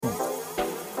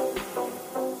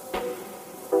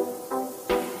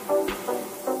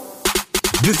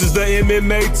This is the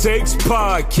MMA Takes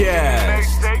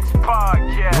Podcast.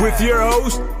 With your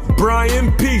host,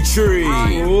 Brian Petrie.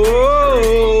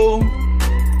 Whoa.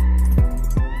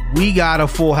 We got a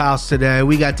full house today.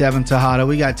 We got Devin Tejada.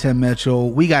 We got Tim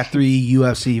Mitchell. We got 3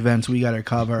 UFC events we got to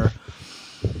cover.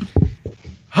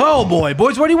 Oh, boy.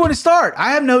 Boys, where do you want to start?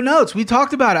 I have no notes. We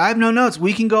talked about it. I have no notes.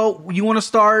 We can go. You want to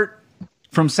start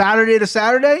from Saturday to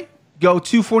Saturday? Go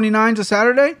 249 to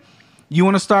Saturday? You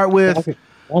want to start with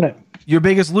your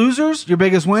biggest losers, your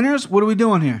biggest winners? What are we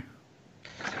doing here?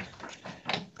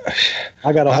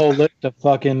 I got a whole list of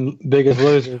fucking biggest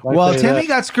losers. Well, Timmy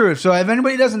got screwed. So if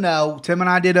anybody doesn't know, Tim and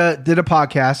I did a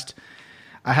podcast.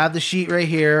 I have the sheet right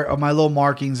here of my little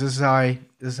markings. This is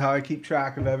how I keep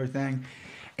track of everything.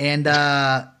 And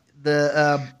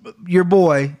your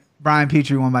boy Brian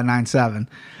Petrie won by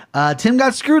 9-7. Tim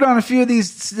got screwed on a few of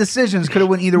these decisions. Could have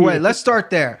went either way. Let's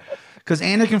start there because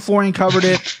Anakin Florian covered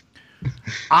it.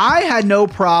 I had no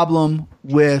problem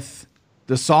with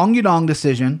the Song Yudong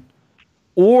decision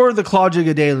or the Claudia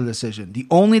Gadelha decision. The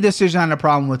only decision I had a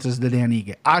problem with is the Dan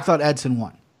Ige. I thought Edson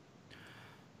won.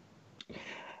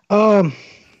 I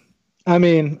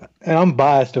mean, and I'm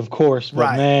biased, of course, but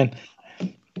right. Man,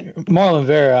 Marlon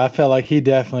Vera, I felt like he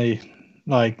definitely,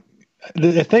 like,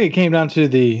 I think it came down to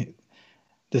the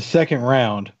second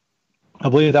round. I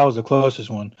believe that was the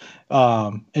closest one.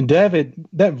 And David,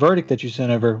 that verdict that you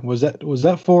sent over, was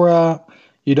that for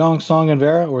Yudong, Song, and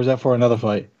Vera, or was that for another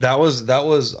fight? That was.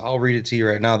 I'll read it to you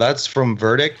right now. That's from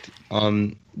Verdict.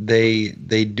 They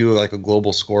do like a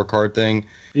global scorecard thing.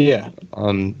 Yeah.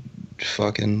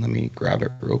 Fucking, let me grab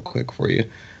it real quick for you.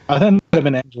 I think it would have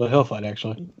been an Angela Hill fight,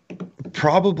 actually.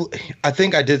 Probably. I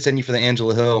think I did send you for the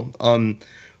Angela Hill.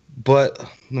 But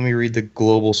let me read the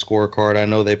global scorecard. I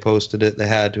know they posted it. They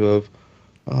had to have.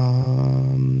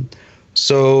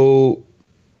 So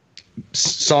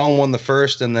Song won the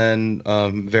first, and then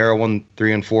Vera won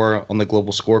 3 and 4 on the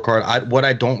global scorecard. What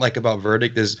I don't like about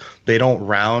Verdict is they don't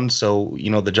round, so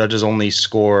the judges only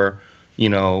score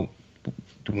 1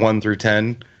 through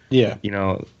 10. Yeah.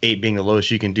 8 being the lowest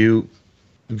you can do.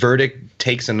 Verdict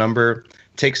takes a number,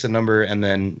 and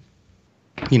then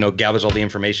gathers all the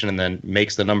information and then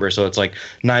makes the number. So it's like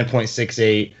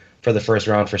 9.68 for the first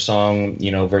round for Song,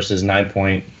 versus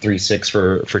 9.36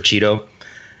 for Cheeto.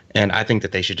 And I think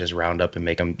that they should just round up and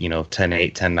make them,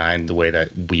 10-8, 10-9, the way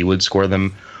that we would score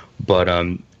them. But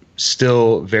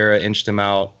still, Vera inched him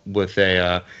out with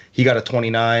he got a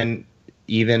 29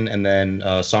 even, and then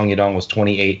Song Yudong was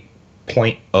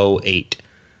 28.08.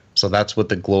 So that's what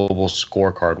the global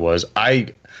scorecard was.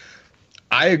 I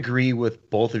agree with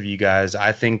both of you guys.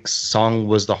 I think Song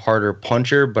was the harder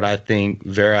puncher, but I think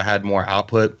Vera had more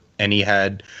output and he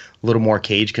had a little more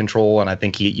cage control, and I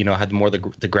think he, had more the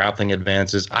grappling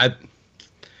advances. I'm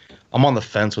on the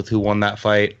fence with who won that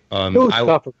fight. It was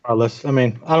tough regardless. I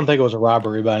mean, I don't think it was a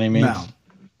robbery by any means. No.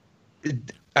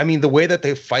 I mean, the way that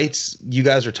they fights, you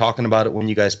guys were talking about it when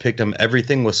you guys picked them.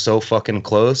 Everything was so fucking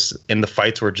close, and the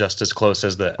fights were just as close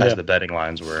as the betting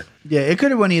lines were. Yeah, it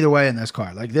could have went either way in this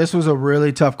card. Like, this was a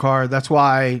really tough card. That's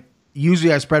why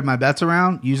usually I spread my bets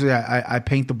around. Usually I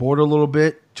paint the board a little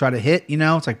bit, try to hit.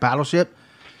 It's like Battleship.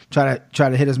 Try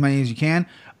to hit as many as you can.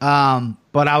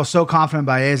 But I was so confident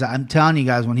by Baeza. I'm telling you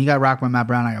guys, when he got rocked by Matt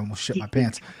Brown, I almost shit my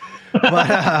pants.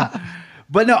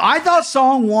 But no, I thought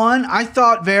Song won. I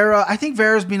thought Vera. I think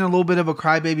Vera's been a little bit of a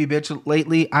crybaby bitch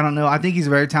lately. I don't know. I think he's a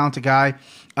very talented guy.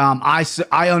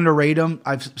 I underrate him.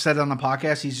 I've said it on the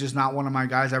podcast. He's just not one of my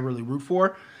guys I really root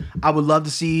for. I would love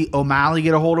to see O'Malley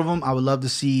get a hold of him. I would love to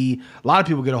see a lot of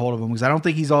people get a hold of him because I don't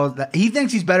think he's all that. He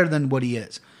thinks he's better than what he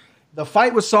is. The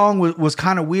fight with Song was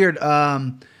kind of weird.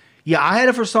 I had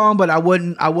it for Song, but I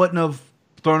wouldn't have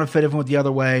thrown a fit if it went the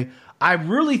other way. I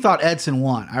really thought Edson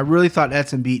won. I really thought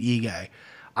Edson beat Ige.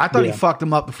 I thought he fucked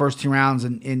him up the first 2 rounds,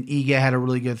 and Ige had a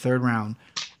really good third round.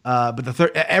 But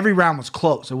every round was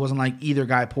close. It wasn't like either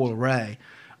guy pulled away.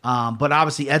 But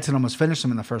obviously Edson almost finished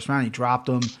him in the first round. He dropped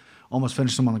him, almost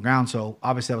finished him on the ground. So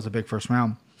obviously that was a big first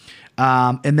round.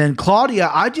 And then Claudia,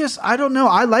 I don't know.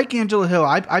 I like Angela Hill.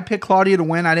 I picked Claudia to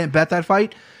win. I didn't bet that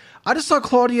fight. I just thought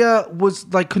Claudia was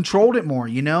like controlled it more,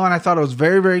 and I thought it was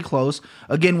very, very close.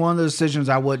 Again, one of the decisions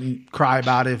I wouldn't cry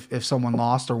about if someone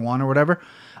lost or won or whatever.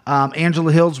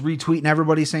 Angela Hill's retweeting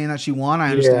everybody saying that she won.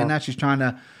 I understand that she's trying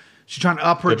to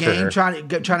up her game, trying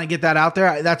to get that out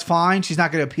there. That's fine. She's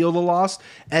not going to appeal the loss.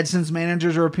 Edson's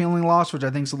managers are appealing the loss, which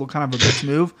I think is a little kind of a bitch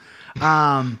move.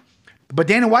 But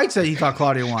Dana White said he thought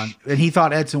Claudia won, and he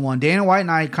thought Edson won. Dana White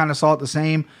and I kind of saw it the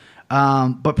same.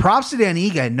 But props to Dan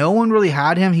Ige. No one really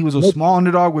had him. He was a small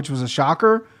underdog, which was a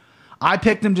shocker. I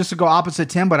picked him just to go opposite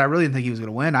Tim, but I really didn't think he was going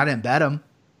to win. I didn't bet him.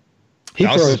 He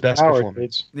That was throws his best power,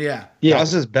 performance. Yeah. Yeah. That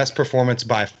was his best performance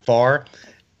by far.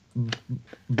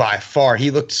 By far,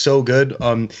 he looked so good.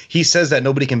 He says that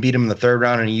nobody can beat him in the third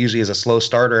round, and he usually is a slow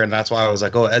starter, and that's why I was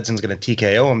like, oh, Edson's going to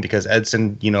TKO him, because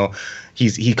Edson,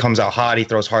 he comes out hot, he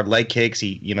throws hard leg kicks,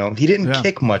 he didn't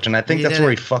kick much, and I think that's where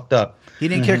he fucked up. He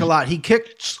didn't kick a lot. He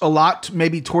kicked a lot,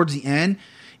 maybe towards the end.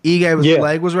 Ige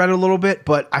leg was red a little bit,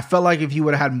 but I felt like if he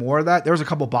would have had more of that, there was a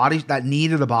couple bodies, that knee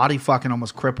to the body fucking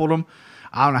almost crippled him.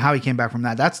 I don't know how he came back from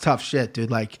that. That's tough shit, dude.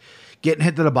 Like, getting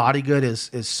hit to the body good is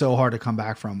so hard to come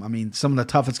back from. I mean, some of the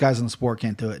toughest guys in the sport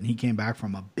can't do it, and he came back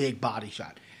from a big body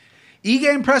shot.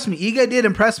 Ige impressed me. Ige did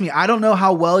impress me. I don't know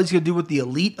how well he's going to do with the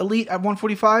elite at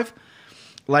 145.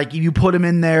 Like, you put him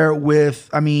in there with,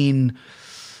 I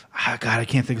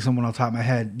can't think of someone on top of my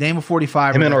head. Name of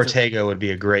 45. Him and Ortega would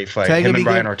be a great fight. Him and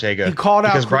Brian Ortega. He called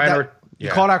out he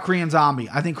called out Korean Zombie.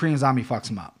 I think Korean Zombie fucks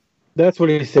him up. That's what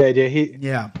he said.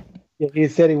 Yeah, he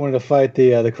said he wanted to fight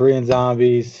the Korean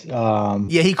Zombies.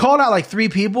 He called out like 3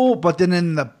 people, but then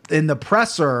in the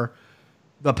presser,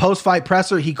 the post-fight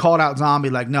presser, he called out Zombie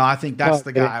like, no, I think that's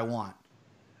the guy I want.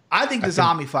 I think the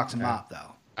Zombie fucks him up, though.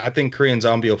 I think Korean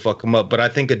Zombie will fuck him up, but I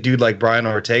think a dude like Brian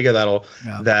Ortega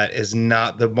that is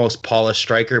not the most polished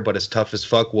striker, but is tough as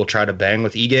fuck, will try to bang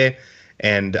with Ige,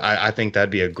 and I think that'd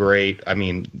be a great. I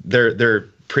mean, they're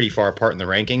pretty far apart in the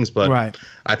rankings, but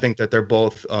I think that they're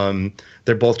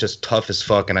both just tough as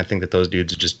fuck, and I think that those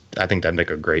dudes I think that'd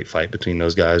make a great fight between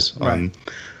those guys.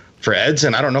 For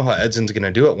Edson, I don't know how Edson's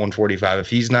gonna do at 145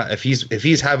 if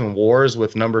he's having wars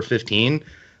with number 15.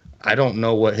 I don't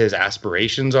know what his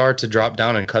aspirations are to drop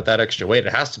down and cut that extra weight.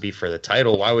 It has to be for the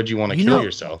title. Why would you want to kill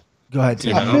yourself? Go ahead,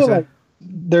 Tim. I feel like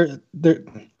they're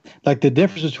like the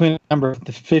difference between the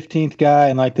 15th guy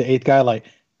and like the 8th guy. Like,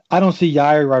 I don't see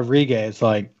Yair Rodriguez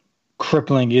like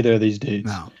crippling either of these dudes.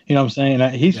 No. You know what I'm saying?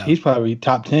 And he's probably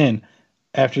top 10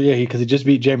 after because he just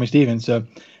beat Jeremy Stevens, so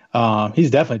he's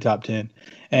definitely top 10.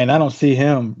 And I don't see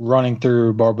him running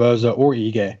through Barboza or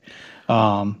Ige.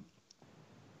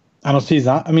 I don't see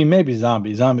maybe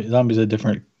Zombie. Zombie's a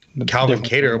different. Calvin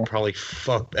Kattar will probably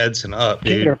fuck Edson up,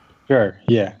 dude. Cater, sure,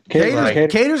 yeah.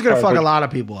 Cater's gonna fuck a lot of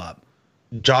people up.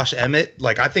 Josh Emmett,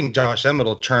 I think Josh Emmett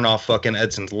will turn off fucking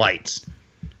Edson's lights.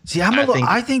 See,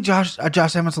 I think Josh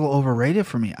Emmett's a little overrated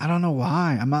for me. I don't know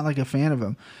why. I'm not like a fan of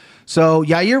him. So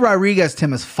Yair Rodriguez,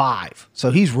 Tim, is 5,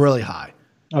 so he's really high.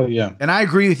 Oh, yeah. And I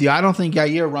agree with you. I don't think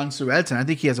Yair runs through Edson. I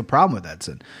think he has a problem with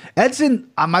Edson. Edson,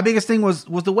 my biggest thing was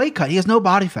the weight cut. He has no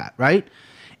body fat, right?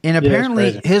 And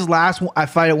apparently his last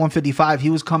fight at 155, he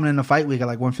was coming in the fight week at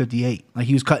like 158. Like,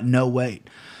 he was cutting no weight.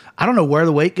 I don't know where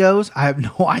the weight goes. I have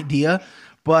no idea.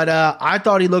 But I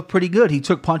thought he looked pretty good. He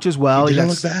took punches well. He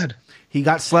didn't look bad. He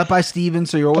got slept by Stevens,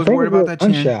 so you're always worried about that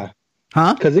chin.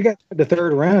 Huh? Because he got the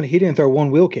third round. He didn't throw one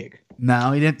wheel kick.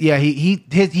 No, he didn't. Yeah,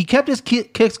 he kept his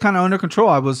kicks kind of under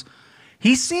control.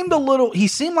 He seemed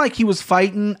like he was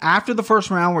fighting after the first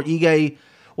round where Ige.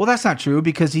 Well, that's not true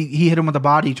because he hit him with the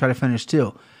body. He tried to finish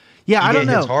too. Yeah, I don't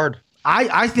know. Hits hard.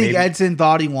 I think Edson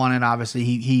thought he won it. Obviously,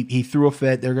 he threw a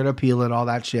fit. They're gonna appeal it. All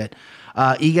that shit.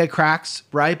 Ige cracks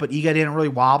right, but Ige didn't really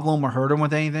wobble him or hurt him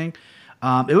with anything.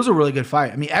 It was a really good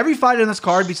fight. I mean, every fight in this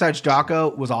card besides Jocko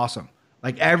was awesome.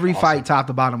 Like, every fight, top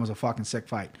to bottom, was a fucking sick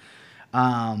fight.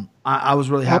 I was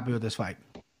really happy with this fight.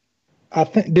 I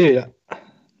think, dude,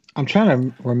 I'm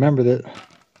trying to remember that,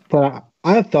 but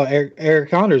I thought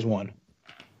Eric Anders won.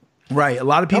 Right. A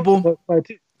lot of people.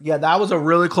 Yeah, that was a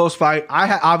really close fight.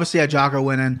 I obviously had Jocko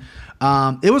winning.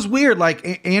 It was weird.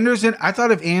 Like, Anderson, I thought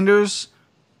if Anders,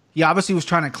 he obviously was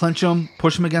trying to clinch him,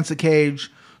 push him against the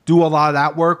cage, do a lot of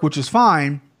that work, which is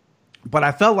fine. But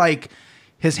I felt like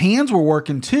his hands were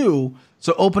working too.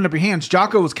 So open up your hands.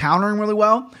 Jocko was countering really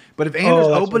well, but if Anders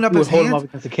opened up his hands,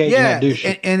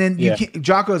 and then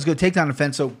Jocko is good takedown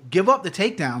defense. So give up the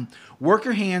takedown, work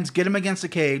your hands, get him against the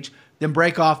cage, then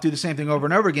break off, do the same thing over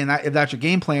and over again. If that's your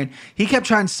game plan, he kept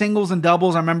trying singles and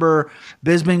doubles. I remember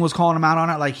Bisping was calling him out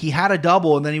on it. Like, he had a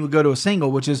double and then he would go to a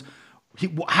single, which is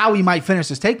how he might finish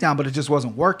his takedown, but it just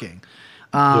wasn't working.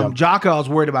 Jocko, I was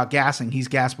worried about gassing. He's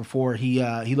gassed before. He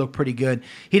looked pretty good.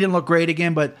 He didn't look great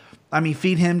again, but I mean,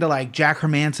 feed him to like Jack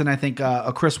Hermanson. I think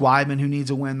a Chris Weidman who needs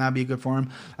a win, that'd be good for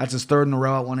him. That's his third in a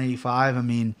row at 185. I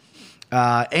mean,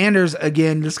 Anders,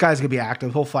 again, this guy's gonna be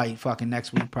active. He'll fight fucking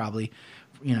next week probably.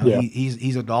 You know,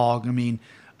 he's a dog. I mean,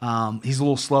 he's a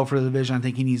little slow for the division. I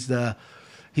think he needs the.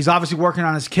 He's obviously working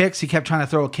on his kicks. He kept trying to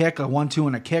throw a kick, a 1-2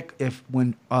 and a kick.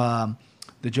 When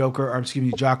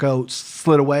Jocko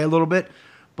slid away a little bit.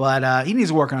 But he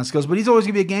needs to work on his skills. But he's always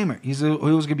going to be a gamer. He's always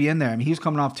going to be in there. I mean, he was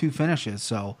coming off 2 finishes.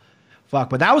 So, fuck.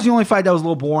 But that was the only fight that was a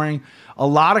little boring. A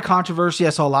lot of controversy.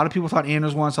 I saw a lot of people thought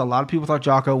Anders won. I saw a lot of people thought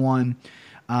Jocko won.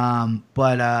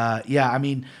 Yeah, I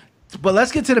mean, but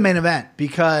let's get to the main event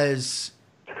because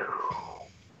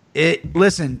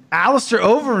listen, Alistair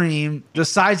Overeem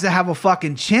decides to have a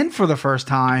fucking chin for the first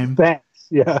time. Thanks.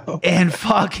 Yeah. And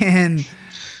fucking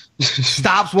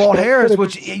stops Walt Harris,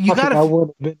 which I would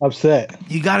have been upset.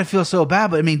 You gotta feel so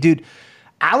bad. But I mean, dude,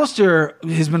 Alistair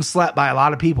has been slept by a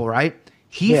lot of people, right?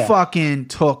 He fucking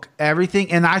took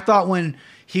everything. And I thought when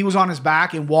he was on his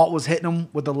back and Walt was hitting him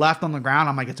with the left on the ground,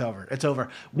 I'm like, it's over. It's over.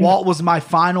 Walt was my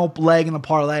final leg in the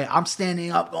parlay. I'm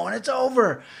standing up going, it's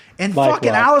over. And fucking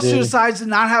Alistair decides to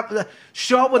not have to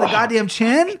show up with a goddamn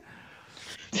chin.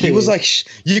 He was like,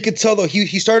 you could tell though,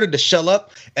 he started to shell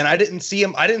up, and I didn't see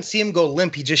him go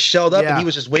limp. He just shelled up, and he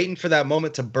was just waiting for that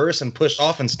moment to burst and push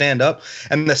off and stand up.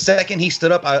 And the second he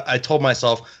stood up, I told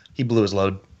myself he blew his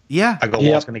load. Yeah. I go,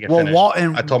 Walt's going to get finished.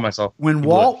 I told myself. When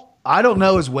Walt, I don't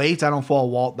know his weight. I don't follow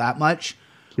Walt that much.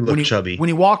 He looked chubby. When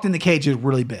he walked in the cage, he was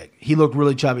really big. He looked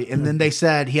really chubby. And then they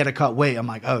said he had to cut weight. I'm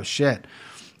like, oh, shit.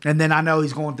 And then I know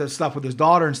he's going through stuff with his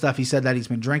daughter and stuff. He said that he's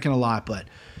been drinking a lot. But,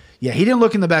 yeah, he didn't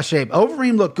look in the best shape.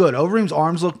 Overeem looked good. Overeem's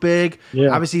arms look big. Yeah.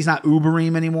 Obviously, he's not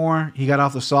Ubereem anymore. He got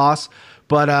off the sauce.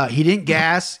 But he didn't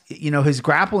gas. You know, his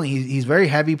grappling, he's very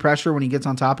heavy pressure when he gets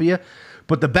on top of you.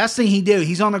 But the best thing he did,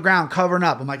 he's on the ground covering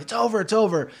up. I'm like, it's over, it's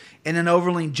over. And then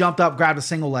Overeem jumped up, grabbed a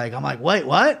single leg. I'm like, wait,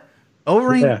 what?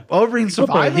 Overeem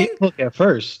surviving? He look at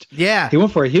first. Yeah. He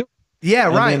went for a heel. Yeah,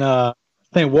 right. And then, I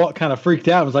think Walt kind of freaked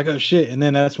out and was like, oh, shit. And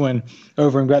then that's when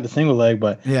Overeem grabbed the single leg.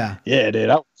 But, yeah, dude,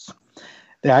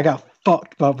 I got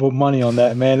fucked up with money on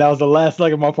that, man. That was the last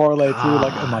leg of my parlay, too.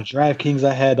 Like, on my DraftKings,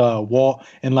 I had Walt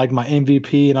and, like, my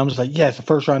MVP. And I'm just like, yes, the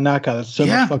first round knockout. That's so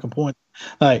much fucking point.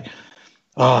 Like,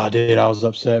 oh, dude, I was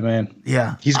upset, man.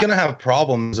 Yeah, he's gonna have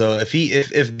problems though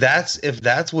if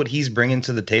that's what he's bringing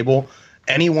to the table.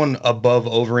 Anyone above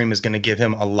Overeem is gonna give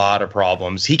him a lot of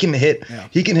problems. He can hit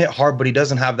hard, but he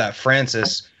doesn't have that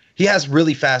Francis. He has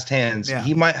really fast hands. Yeah.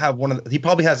 He might have he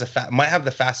probably has might have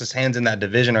the fastest hands in that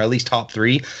division, or at least top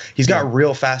 3. He's got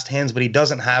real fast hands, but he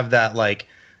doesn't have that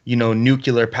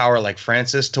nuclear power like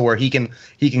Francis, to where he can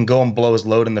go and blow his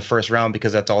load in the first round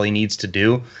because that's all he needs to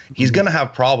do. He's gonna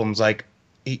have problems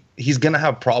he's going to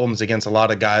have problems against a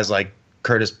lot of guys like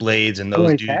Curtis Blades and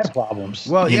those dudes. Had problems.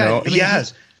 Well, he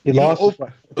has. He lost.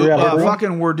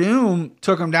 Fucking Werdum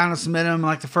took him down and submitted him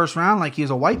like the first round like he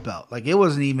was a white belt. Like it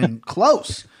wasn't even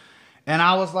close. And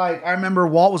I was like, I remember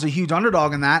Walt was a huge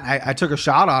underdog in that. I took a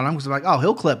shot on him because I'm like, oh,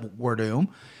 he'll clip Werdum.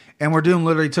 And Werdum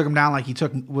literally took him down like he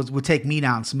would take me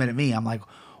down and submitted me. I'm like,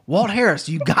 Walt Harris,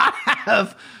 you got to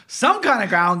have some kind of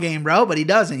ground game, bro. But he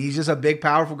doesn't. He's just a big,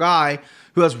 powerful guy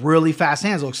who has really fast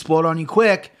hands. He'll explode on you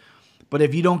quick. But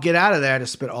if you don't get out of there, I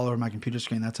just spit all over my computer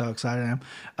screen. That's how excited I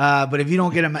am. But if you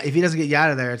don't get him, if he doesn't get you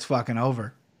out of there, it's fucking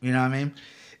over. You know what I mean?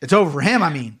 It's over for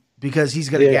him, because he's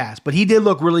going to gas. But he did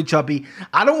look really chubby.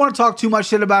 I don't want to talk too much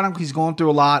shit about him because he's going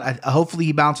through a lot. Hopefully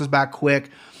he bounces back quick.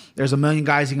 There's a million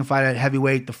guys he can fight at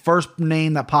heavyweight. The first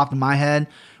name that popped in my head,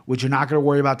 which you're not going to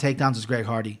worry about takedowns, is Greg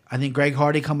Hardy. I think Greg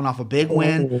Hardy coming off a big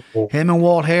win. Him and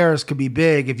Walt Harris could be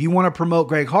big. If you want to promote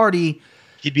Greg Hardy,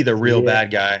 he'd be the real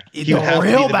bad guy. The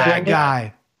real bad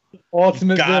guy.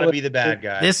 Ultimate gotta be the bad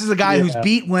guy. This is a guy who's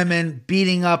beat women,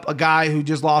 beating up a guy who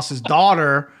just lost his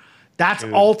daughter. That's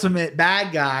ultimate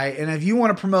bad guy. And if you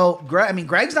want to promote Greg,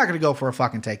 Greg's not going to go for a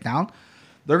fucking takedown.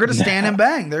 They're going to stand and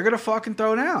bang. They're going to fucking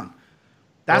throw down.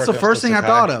 That's the first thing I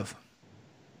thought of.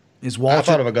 Is Walt? I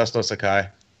thought of Augusto Sakai.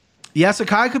 Yeah,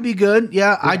 Sakai could be good.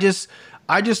 Yeah, I just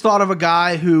thought of a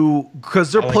guy who,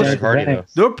 because they're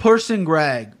pushing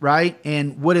Greg, right?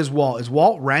 And what is Walt? Is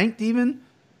Walt ranked even?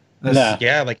 No.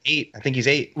 Yeah, like 8. I think he's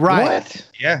 8. Right. What?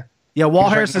 Yeah. Yeah,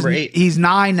 Walt Harris is 8. He's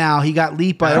 9 now. He got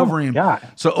leaped by Overeem. God.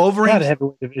 So Overeem's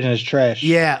heavyweight division is trash.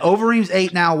 Yeah, Overeem's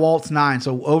 8 now. Walt's 9.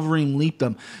 So Overeem leaped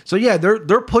them. So yeah,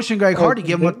 they're pushing Greg Hardy.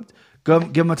 Give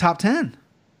him a top 10.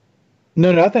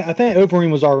 No, I think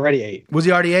Overeem was already 8. Was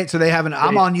he already 8? So they haven't.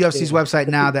 I'm on UFC's website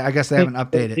now. That I guess they haven't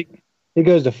updated. He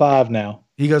goes to 5 now.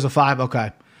 He goes to 5.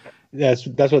 Okay. That's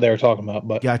what they were talking about.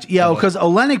 But gotcha. Yeah, because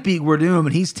Olenek beat Werdum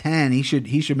and he's 10. He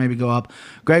should maybe go up.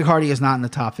 Greg Hardy is not in the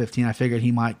top 15. I figured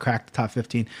he might crack the top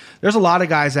 15. There's a lot of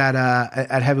guys at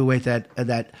heavyweight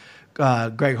that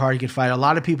Greg Hardy could fight. A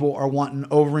lot of people are wanting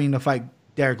Overeem to fight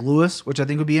Derek Lewis, which I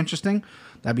think would be interesting.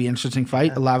 That'd be an interesting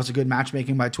fight. Allows a good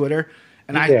matchmaking by Twitter.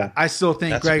 And I still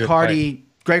think Greg Hardy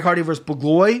versus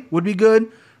Bugloy would be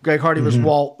good. Greg Hardy versus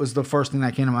Walt was the first thing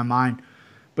that came to my mind.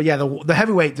 But yeah, the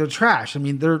heavyweight, they're trash.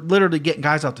 They're literally getting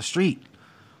guys off the street.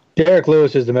 Derek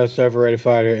Lewis is the most overrated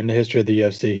fighter in the history of the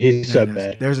UFC. He's so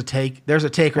bad. There's a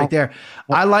take right there.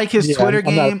 I like his Twitter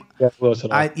game.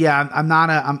 I'm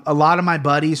not a lot of my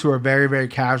buddies who are very, very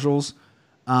casuals,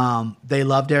 They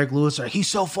love Derek Lewis. Like, he's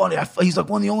so funny. He's like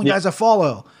one of the only guys I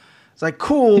follow. It's like,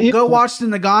 cool. Go watch the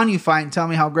Ngannou fight and tell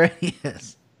me how great he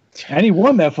is. And he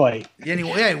won that fight. Yeah,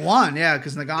 he won. Yeah,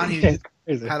 because Ngannou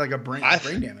had like a brain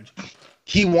damage.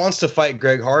 He wants to fight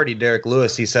Greg Hardy. Derek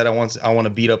Lewis. He said, "I want to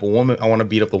beat up a woman. I want to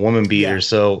beat up the woman beater." Yeah.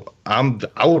 So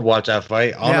I would watch that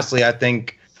fight. Honestly, I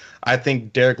think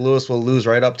Derek Lewis will lose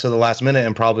right up to the last minute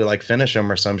and probably like finish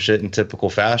him or some shit in typical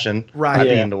fashion. Right. I'd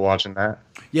be into watching that.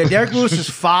 Yeah, Derek Lewis is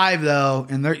 5 though,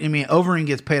 and Overeem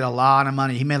gets paid a lot of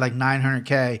money. He made like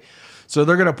 $900K, so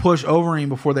they're gonna push Overeem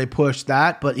before they push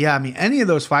that. But yeah, any of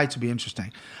those fights would be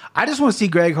interesting. I just want to see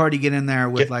Greg Hardy get in there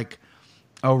with like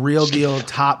a real deal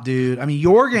top dude.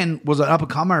 Jorgen was an up and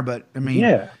comer, but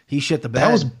he shit the bed.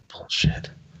 That was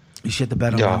bullshit. He shit the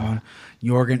bed on that one.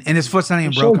 Jorgen, and his foot's not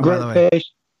even broken, by the way.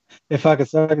 If I could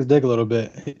suck his dick a little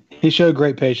bit, he showed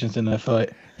great patience in that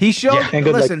fight. He showed.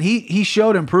 He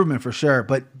showed improvement for sure,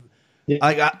 but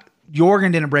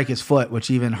Jorgen didn't break his foot,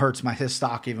 which even hurts his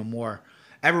stock even more.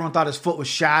 Everyone thought his foot was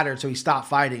shattered, so he stopped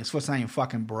fighting. His foot's not even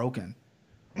fucking broken.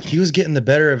 He was getting the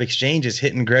better of exchanges,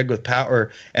 hitting Greg with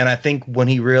power. And I think when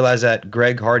he realized that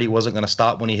Greg Hardy wasn't going to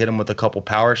stop when he hit him with a couple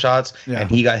power shots, and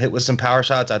he got hit with some power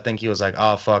shots, I think he was like,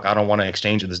 oh, fuck, I don't want to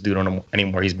exchange with this dude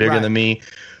anymore. He's bigger than me.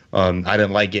 I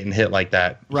didn't like getting hit like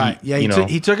that. Right.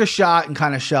 He took a shot and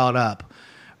kind of shelled up.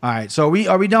 All right. So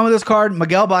are we done with this card?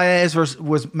 Miguel Baez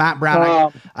was Matt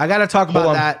Brown. I got to talk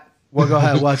about that. Well, go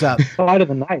ahead. What's up? Fight of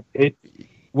the night, dude.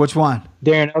 Which one?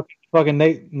 Darren Elkins, fucking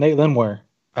Nate Lindwehr.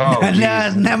 Oh,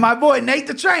 now my boy Nate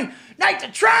the Train. Nate the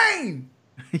Train.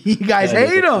 You guys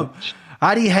hate him.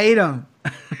 How do you hate him?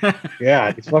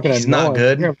 Yeah, he's fucking. He's not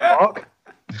good.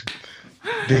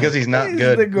 Because he's not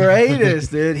good. He's the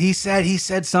greatest, dude. He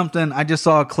said something. I just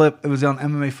saw a clip. It was on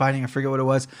MMA Fighting. I forget what it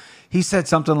was. He said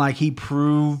something like he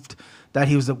proved that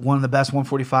he was one of the best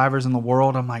 145ers in the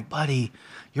world. I'm like, buddy,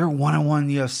 you're 1-1 in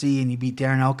the UFC and you beat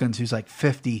Darren Elkins, who's like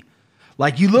 50.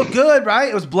 Like, you look good, right?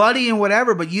 It was bloody and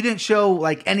whatever, but you didn't show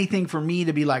like anything for me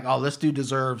to be like, oh, this dude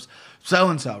deserves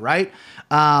so-and-so, right?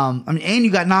 And you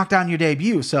got knocked out in your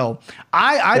debut. So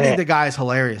I think the guy is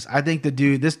hilarious. I think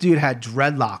this dude had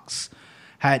dreadlocks,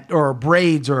 or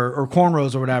braids or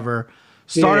cornrows or whatever,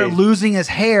 started losing his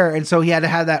hair. And so he had to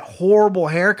have that horrible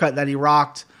haircut that he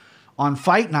rocked on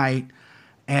fight night.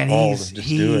 And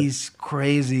he's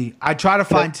crazy. I try to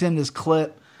find Tim this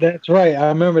clip. That's right. I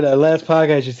remember that last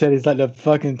podcast you said he's like the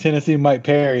fucking Tennessee Mike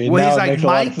Perry. Well, he's like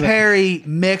Mike Perry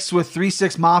mixed with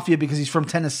 3-6 Mafia because he's from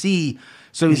Tennessee.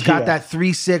 So he's got that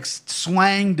 3-6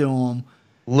 swang to him.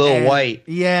 Lil White.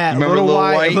 Yeah, Little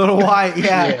White.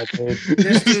 Yeah.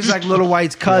 This dude's like Little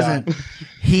White's cousin. Yeah.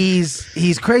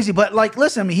 He's crazy. But like,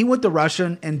 listen, he went to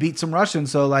Russian and beat some Russians.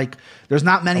 So like, there's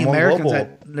not many Americans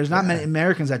many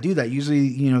Americans that do that. Usually,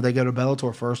 they go to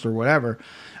Bellator first or whatever.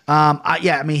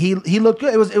 He looked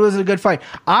good. It was a good fight.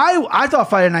 I thought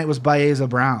fight of the night was Baeza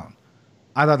Brown.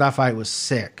 I thought that fight was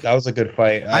sick. That was a good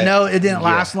fight. I know it didn't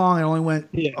last long. It only went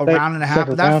a round and a half.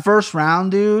 But that first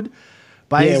round, dude,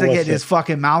 Baeza getting his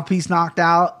fucking mouthpiece knocked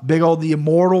out. Big old the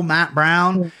immortal Matt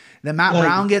Brown. Then Matt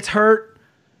Brown gets hurt.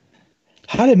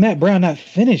 How did Matt Brown not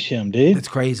finish him, dude? It's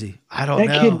crazy. I don't know.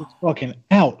 That kid was fucking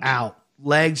out.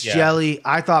 Legs, jelly.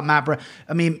 I thought Matt Brown.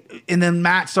 And then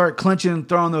Matt started clinching and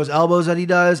throwing those elbows that he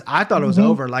does. I thought it was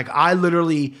over. Like, I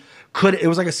literally it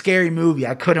was like a scary movie.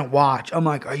 I couldn't watch. I'm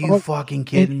like, are you fucking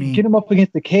kidding me? Get him up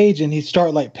against the cage and he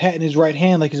start like patting his right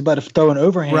hand like he's about to throw an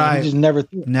overhand. Right. He just never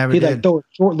threw. He like throw a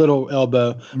short little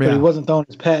elbow, but he wasn't throwing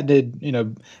his patented,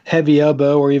 heavy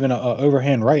elbow or even a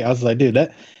overhand right. I was like,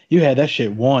 dude, you had that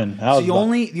shit won. The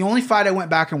only fight I went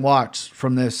back and watched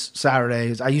from this Saturday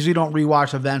is I usually don't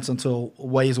rewatch events until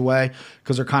ways away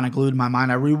because they're kind of glued in my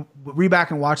mind. I re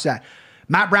back and watch that.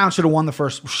 Matt Brown should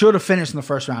have finished in the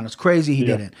first round. It's crazy he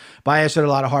didn't. Baez showed a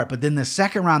lot of heart. But then the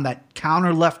second round, that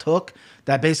counter left hook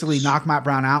that basically knocked Matt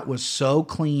Brown out was so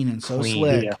clean and so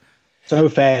slick. Yeah. So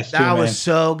fast. That was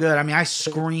so good. I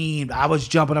screamed. I was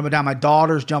jumping up and down. My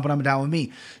daughter's jumping up and down with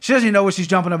me. She doesn't even know what she's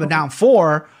jumping up and down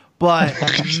for. But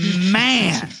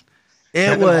man,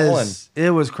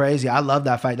 it was crazy. I love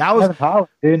that fight. That was.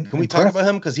 Can we talk about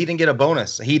him because he didn't get a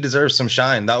bonus? He deserves some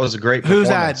shine. That was a great performance.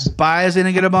 Who's that? Baez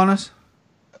didn't get a bonus?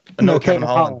 No, Kevin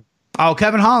Holland. Oh,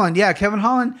 Kevin Holland. Yeah, Kevin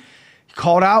Holland. He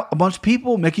called out a bunch of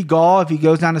people. Mickey Gall, if he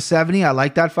goes down to 70, I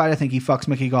like that fight. I think he fucks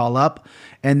Mickey Gall up.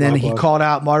 And then he called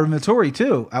out Marvin Vettori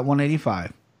too at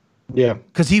 185. Yeah.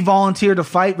 Because he volunteered to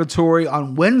fight Vettori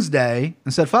on Wednesday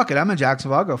and said, fuck it, I'm in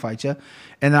Jacksonville, I'll go fight you.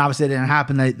 And then obviously it didn't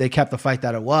happen. They kept the fight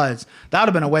that it was. That would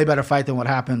have been a way better fight than what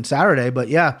happened Saturday. But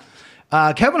yeah,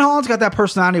 Kevin Holland's got that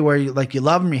personality where you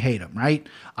love him, you hate him, right?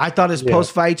 I thought his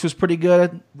post-fights was pretty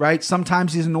good, right?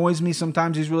 Sometimes he annoys me,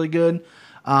 sometimes he's really good.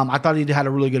 I thought he had a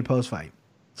really good post-fight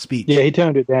speech. Yeah, he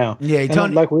toned it down. Yeah, he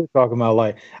toned like we were talking about.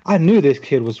 Like, I knew this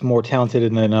kid was more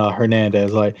talented than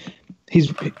Hernandez. Like,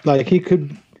 he's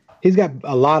got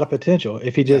a lot of potential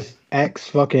if he just acts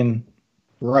fucking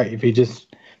right. If he just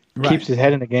keeps his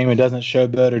head in the game and doesn't show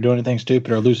bet or do anything stupid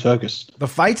or lose focus. The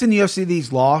fights in the UFC that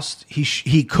he's lost,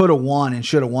 he could have won and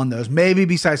should have won those. Maybe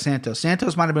besides Santos.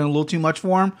 Santos might have been a little too much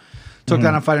for him. Took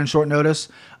down a fight on short notice.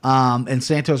 And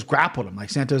Santos grappled him. Like,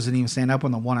 Santos didn't even stand up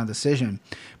when the won on decision.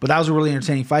 But that was a really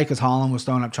entertaining fight because Holland was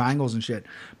throwing up triangles and shit.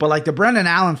 But like the Brendan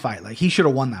Allen fight, like he should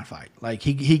have won that fight. Like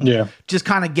he just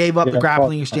kind of gave up the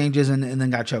grappling exchanges and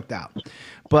then got choked out.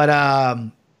 But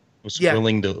was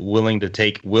willing to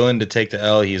take the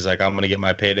L. He's like, I'm gonna get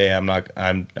my payday. He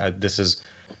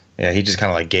just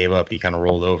kind of like gave up. He kind of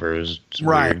rolled over. It was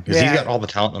weird because he's got all the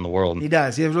talent in the world. He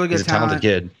does. He has really good He's a talent. talented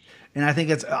kid. And I think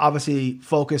it's obviously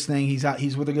focus thing.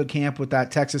 He's with a good camp with that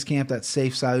Texas camp, that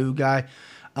Safe Saud guy.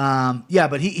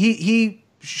 But he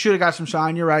should have got some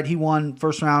shine. You're right. He won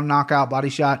first round knockout body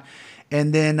shot.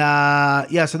 And then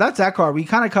so that's that card. We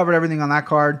kind of covered everything on that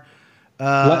card.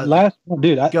 Last one,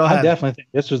 dude. I ahead. definitely think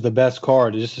this was the best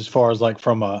card, just as far as like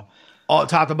from all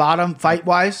top to bottom, fight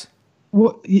wise.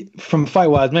 Well, from fight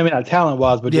wise, maybe not talent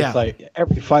wise, but just like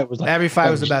every fight was the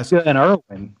best. And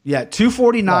Irwin,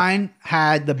 249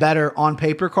 had the better on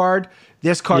paper card.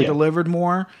 This card delivered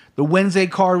more. The Wednesday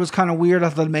card was kind of weird. I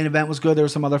thought the main event was good. There were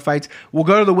some other fights. We'll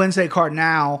go to the Wednesday card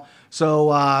now.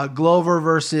 So Glover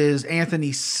versus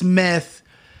Anthony Smith.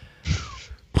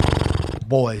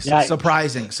 Boys,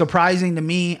 yikes. Surprising to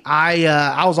me.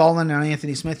 I was all in on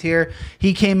Anthony Smith here.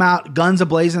 He came out guns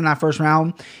a-blazing in that first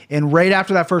round, and right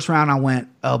after that first round, I went,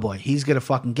 oh boy, he's gonna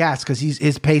fucking gas because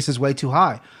his pace is way too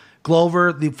high.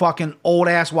 Glover, the fucking old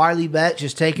ass wily vet,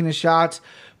 just taking his shots,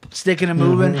 sticking and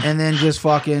moving, and then just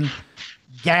fucking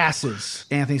gasses.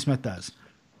 Anthony Smith does.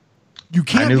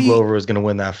 I knew Glover was going to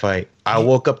win that fight. I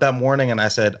woke up that morning and I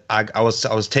said, I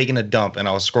was taking a dump and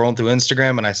I was scrolling through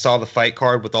Instagram and I saw the fight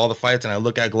card with all the fights and I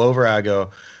look at Glover. I go,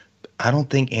 I don't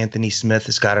think Anthony Smith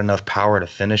has got enough power to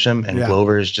finish him. And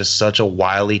Glover is just such a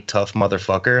wily, tough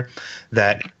motherfucker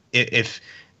that if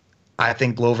I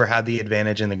think Glover had the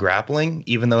advantage in the grappling,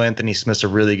 even though Anthony Smith's a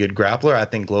really good grappler, I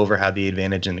think Glover had the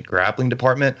advantage in the grappling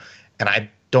department. And I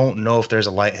don't know if there's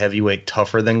a light heavyweight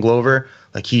tougher than Glover.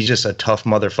 Like, he's just a tough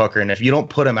motherfucker, and if you don't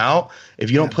put him out,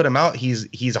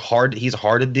 he's hard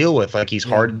to deal with. Like, he's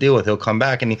hard to deal with. He'll come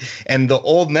back, and the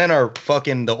old men are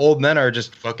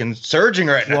just fucking surging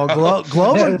right now. Well,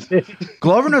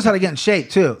 Glover knows how to get in shape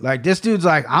too. Like, this dude's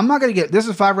like, this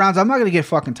is 5 rounds. I'm not gonna get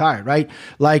fucking tired, right?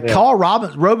 Like, Carl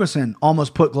Robinson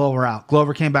almost put Glover out.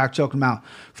 Glover came back, choked him out.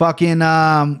 Fucking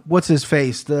what's his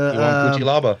face?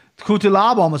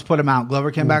 Cutelaba almost put him out.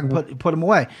 Glover came back and put him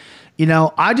away. You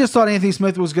know, I just thought Anthony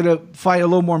Smith was going to fight a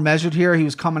little more measured here. He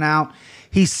was coming out.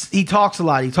 He talks a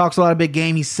lot. He talks a lot of big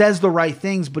game. He says the right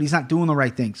things, but he's not doing the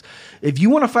right things. If you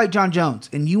want to fight John Jones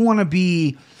and you want to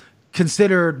be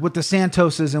considered with the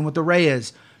Santoses and with the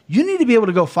Reyes, you need to be able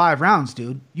to go 5 rounds,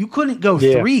 dude. You couldn't go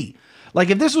 3. Like,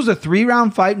 if this was a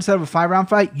 3-round fight instead of a 5-round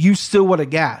fight, you still would have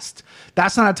gassed.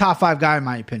 That's not a top 5 guy in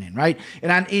my opinion, right?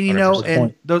 And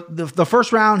the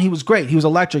first round he was great. He was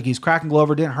electric. He's cracking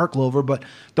Glover, didn't hurt Glover, but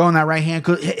throwing that right hand,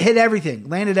 hit everything,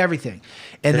 landed everything.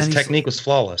 And his technique was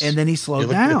flawless. And then he slowed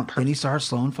down. Then he started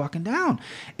slowing fucking down.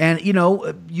 And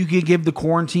you could give the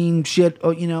quarantine shit,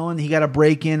 and he got a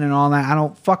break in and all that. I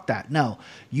don't fuck that. No,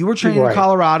 you were training in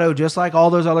Colorado just like all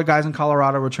those other guys in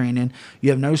Colorado were training.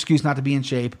 You have no excuse not to be in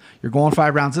shape. You're going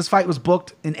 5 rounds. This fight was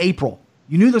booked in April.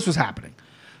 You knew this was happening.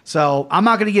 So I'm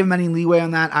not going to give him any leeway on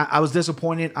that. I was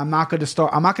disappointed. I'm not going to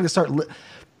start.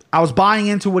 I was buying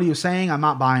into what he was saying. I'm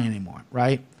not buying anymore,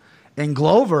 right? And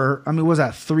Glover, I mean, was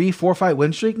that 3-4 fight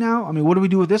win streak now? I mean, what do we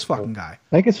do with this fucking guy?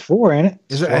 I think it's 4, ain't it?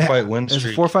 Is it 4-fight win streak?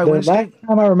 Is it 4-fight win streak? Last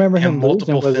time I remember him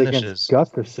multiple losing was finishes against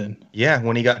Gustafson. Yeah,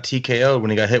 when he got TKO'd, when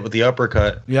he got hit with the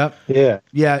uppercut. Yep. Yeah.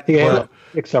 He had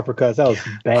 6 uppercuts. That was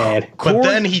bad. But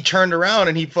then he turned around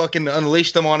and he fucking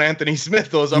unleashed them on Anthony Smith,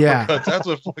 those uppercuts. Yeah. That's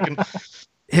what fucking...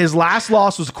 His last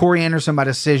loss was Corey Anderson by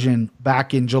decision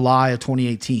back in July of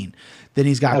 2018. Then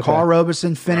he's got Carl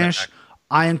Robeson finish,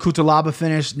 Ian Cutelaba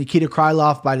finish, Nikita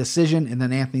Krylov by decision, and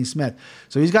then Anthony Smith.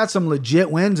 So he's got some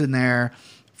legit wins in there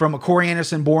from a Corey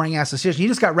Anderson boring ass decision. He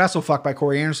just got wrestle fucked by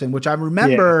Corey Anderson, which I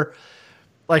remember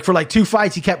for 2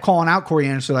 fights he kept calling out Corey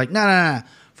Anderson like, no,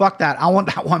 fuck that. I want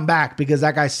that one back because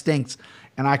that guy stinks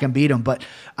and I can beat him. But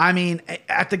I mean,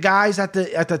 at the guys at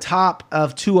the top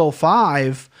of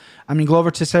 205. I mean,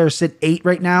 Glover Teixeira sit 8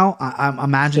 right now. I'm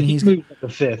imagining he's moved to the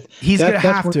 5th. He's going to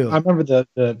have to. I remember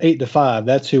the 8 to 5.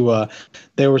 That's who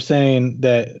they were saying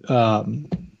that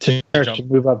to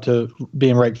move up to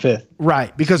being ranked fifth.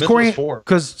 Right, because Smith was 4.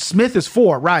 because Smith is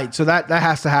 4, right? So that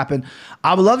has to happen.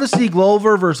 I would love to see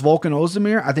Glover versus Volkan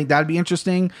Ozdemir. I think that'd be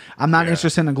interesting. I'm not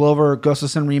interested in a Glover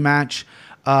Gustafsson rematch.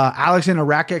 Alexander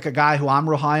Rakic, a guy who I'm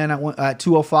real high on at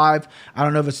 205. I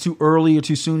don't know if it's too early or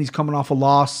too soon. He's coming off a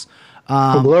loss.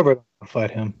 Glover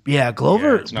fight him. Yeah,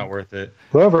 Glover. Yeah, it's not worth it.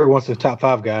 Glover wants a top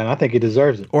 5 guy, and I think he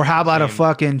deserves it. Or how about a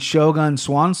fucking Shogun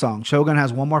Swan Song? Shogun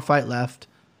has one more fight left.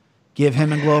 Give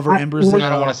him and Glover in Brazil. I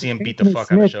don't want to see him beat the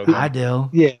fuck out of Shogun. I do.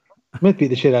 Yeah, Smith beat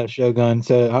the shit out of Shogun,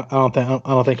 so I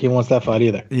don't think he wants that fight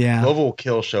either. Yeah, Glover will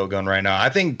kill Shogun right now. I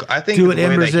think do it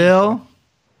in Brazil.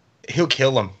 He'll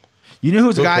kill him. You know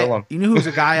who's a He'll guy? kill him. You know who's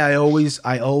a guy I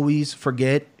always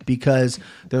forget because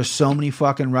there's so many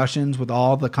fucking Russians with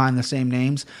all the same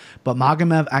names. But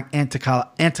Magomed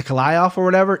Antikalaev or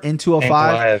whatever in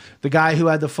 205, the guy who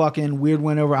had the fucking weird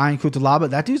win over Ian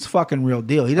Kutalaba, that dude's fucking real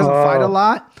deal. He doesn't fight a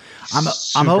lot.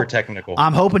 Super technical.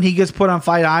 I'm hoping he gets put on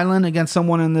Fight Island against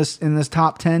someone in this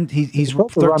top 10. He's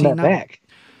supposed to run that back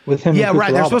with him. Yeah,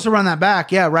 right. They're supposed to run that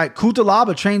back. Yeah, right.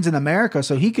 Kutalaba trains in America,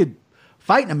 so he could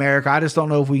fight in America. I just don't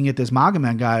know if we can get this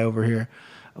Magomed guy over here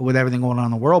with everything going on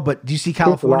in the world. But do you see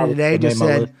California today just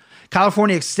said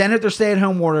California extended their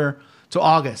stay-at-home order to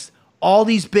August. All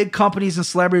these big companies and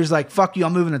celebrities like, fuck you,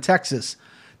 I'm moving to Texas.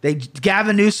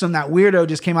 Gavin Newsom, that weirdo,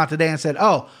 just came out today and said,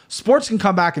 "Oh, sports can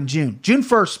come back in June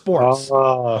 1st, sports."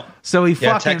 So he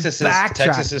fucking Texas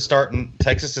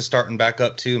is starting back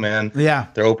up too, man. Yeah,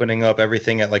 they're opening up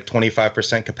everything at like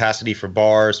 25% capacity for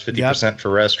bars, 50%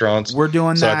 for restaurants. We're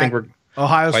doing that. I think we're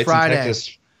Ohio's Friday.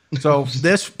 So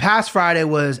this past Friday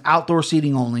was outdoor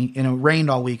seating only, and it rained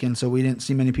all weekend, so we didn't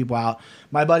see many people out.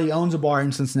 My buddy owns a bar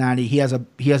in Cincinnati. He has a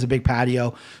big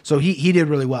patio, so he did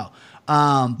really well.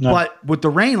 But with the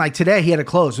rain, like today, he had to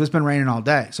close. So it's been raining all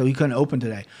day, so he couldn't open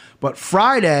today. But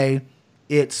Friday,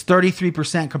 it's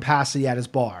 33% capacity at his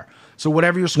bar. So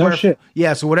whatever your square,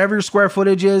 so whatever your square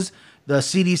footage is, the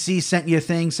CDC sent you a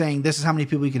thing saying this is how many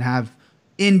people you can have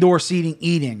indoor seating,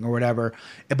 eating, or whatever.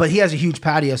 But he has a huge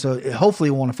patio, so hopefully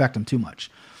it won't affect him too much.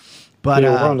 But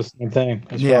we're on the same thing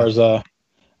as far as I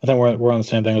think we're on the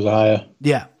same thing as Ohio.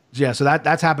 Yeah. So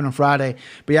that's happening Friday.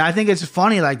 But yeah, I think it's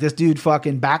funny. Like this dude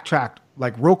fucking backtracked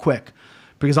like real quick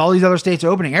because all these other states are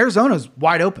opening. Arizona's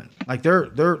wide open. Like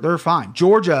they're fine.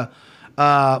 Georgia,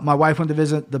 my wife went to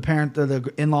visit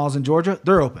the in-laws in Georgia.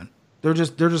 They're open. They're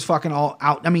just fucking all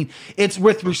out. I mean, it's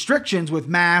with restrictions with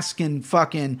masks and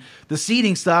fucking the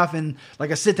seating stuff and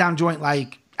like a sit down joint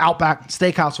like Outback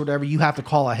Steakhouse or whatever. You have to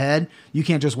call ahead. You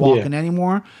can't just walk in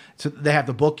anymore. So they have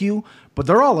to book you. But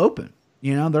they're all open.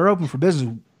 You know, they're open for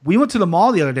business. We went to the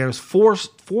mall the other day. There was four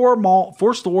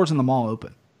stores in the mall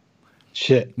open.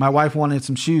 Shit. My wife wanted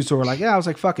some shoes, so we're like, yeah. I was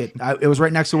like, fuck it. It was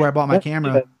right next to where I bought my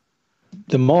camera.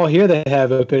 The mall here they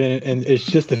have open, and it's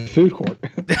just the food court.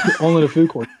 Only the food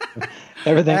court.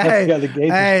 Everything else got the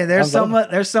gates. Hey, there's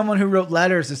someone who wrote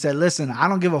letters that said, listen, I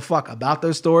don't give a fuck about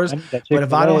those stores, but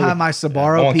if I don't have my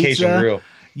Sbarro pizza,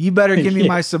 you better give me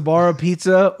my Sbarro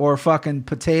pizza or fucking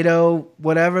potato,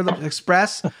 whatever, the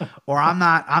express, or I'm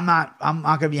not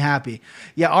gonna be happy.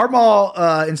 Yeah, our mall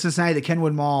in Cincinnati, the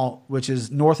Kenwood Mall, which is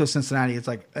north of Cincinnati, it's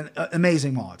like an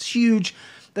amazing mall. It's huge.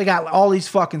 They got all these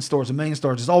fucking stores, a million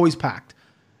stores. It's always packed.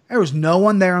 There was no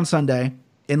one there on Sunday,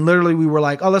 and literally we were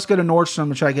like, oh, let's go to Nordstrom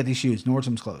to try to get these shoes.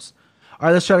 Nordstrom's closed. All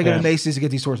right, let's try to go to Macy's to get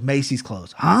these stores. Macy's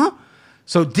closed. Huh?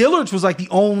 So Dillard's was like the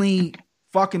only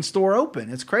fucking store open.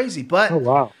 It's crazy, but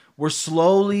we're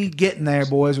slowly getting there,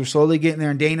 boys. We're slowly getting there,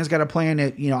 and Dana's got a plan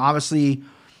that, you know, obviously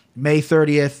May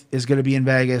 30th is going to be in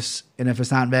Vegas, and if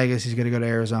it's not in Vegas, he's going to go to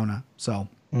Arizona. So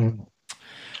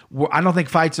I don't think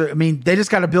fights are – I mean, they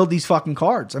just got to build these fucking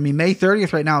cards. I mean, May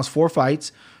 30th right now is 4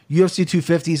 fights. UFC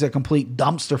 250 is a complete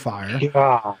dumpster fire.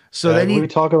 Yeah. So they need – we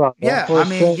talk about that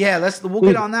we'll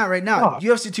get on that right now.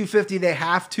 UFC 250, they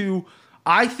have to –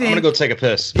 I think I'm gonna go take a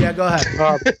piss. Yeah, go ahead.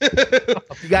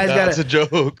 You guys got That's a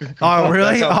joke. Oh,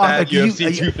 really? I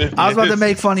was about to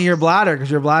make fun of your bladder because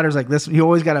your bladder's like this. You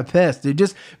always got to piss, dude.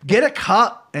 Just get a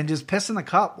cup and just piss in the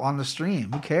cup on the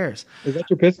stream. Who cares? Is that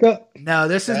your piss cup? No,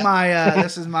 this is my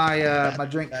my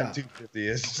drink cup. 250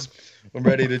 is. I'm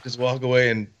ready to just walk away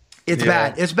and. It's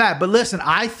bad. It's bad. But listen,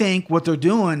 I think what they're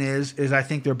doing is I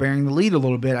think they're bearing the lead a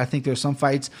little bit. I think there's some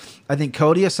fights. I think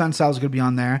Cody Assunção is going to be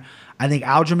on there. I think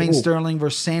Aljamain Sterling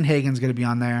versus Sandhagen is going to be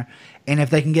on there. And if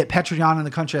they can get Petroyan in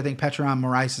the country, I think Petroyan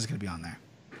Moraes is going to be on there.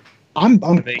 I'm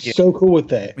so cool with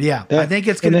that. Yeah. I think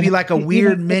it's going to be like a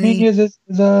weird mini. Is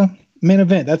a main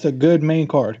event. That's a good main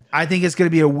card. I think it's going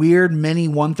to be a weird mini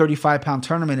 135-pound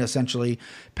tournament, essentially.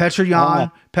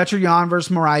 Petroyan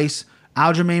versus Moraes.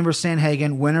 Aljamain versus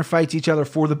Sandhagen. Winner fights each other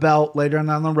for the belt later on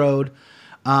down the road.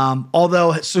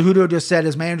 Although Cejudo just said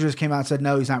his managers came out and said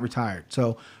no, he's not retired.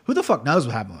 So who the fuck knows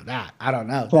what happened with that? I don't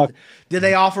know. Did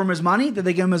they offer him his money? Did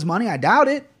they give him his money? I doubt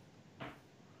it.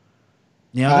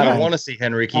 You know, I don't want to see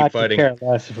Henry keep fighting. Care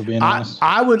less, if we're being honest.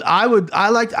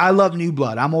 I love new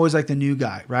blood. I'm always like the new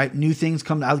guy, right? New things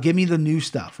come out. Give me the new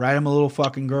stuff, right? I'm a little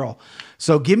fucking girl.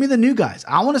 So give me the new guys.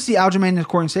 I want to see Aljamain and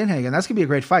Corey Sandhagen. That's going to be a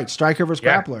great fight. Striker versus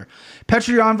grappler.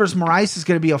 Petrion versus Moraes is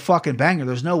going to be a fucking banger.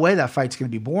 There's no way that fight's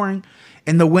going to be boring.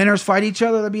 And the winners fight each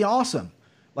other. That'd be awesome.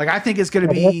 Like, I think it's going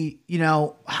to be, you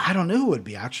know, I don't know who it would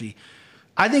be, actually.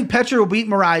 I think Petr will beat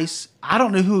Moraes. I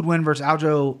don't know who would win versus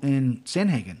Aljo and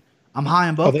Sandhagen. I'm high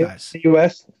on both guys. In the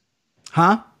U.S.?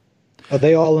 Huh? Are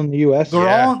they all in the U.S.?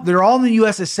 They're all in the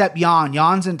U.S. except Jan.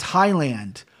 Jan's in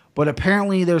Thailand. But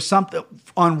apparently there's something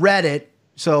on Reddit,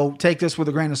 so take this with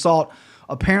a grain of salt.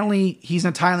 Apparently he's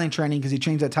in Thailand training because he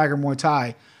trains at Tiger Muay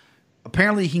Thai.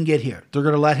 Apparently he can get here. They're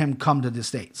going to let him come to the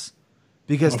States.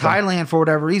 Because Thailand, for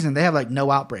whatever reason, they have like no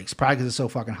outbreaks. Probably because it's so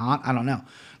fucking hot. I don't know.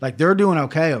 Like, they're doing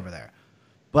okay over there.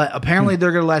 But apparently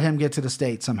they're going to let him get to the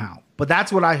States somehow. But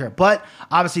that's what I hear. But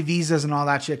obviously visas and all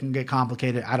that shit can get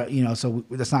complicated. I don't, you know, so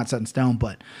that's not set in stone.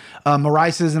 But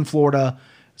Moraes is in Florida.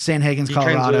 Sandhagen's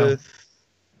Colorado.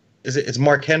 It's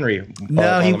Mark Henry?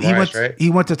 No, he Moraes, right? He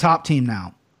went to Top Team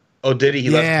now. Oh, did he? He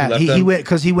left he went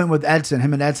because he went with Edson.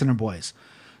 Him and Edson are boys.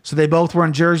 So they both were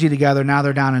in Jersey together. Now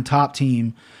they're down in Top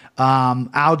Team.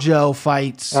 Aljo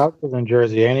fights. Aljo's in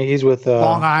Jersey, and he's with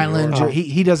Long Island.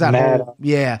 He does that whole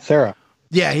Sarah.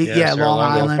 Yeah, Long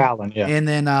Island. Fallon, yeah. And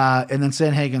then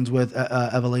Sandhagen's with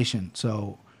Evolution,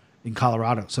 so in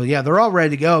Colorado. So yeah, they're all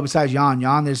ready to go. Besides Jan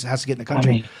just has to get in the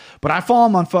country. But I follow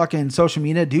him on fucking social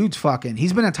media. Dude's fucking.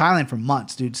 He's been in Thailand for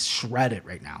months. Dude's shredded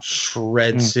right now.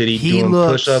 Shred City. He doing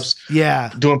push-ups.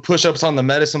 Yeah, doing push-ups on the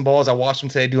medicine balls. I watched him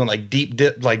today doing like deep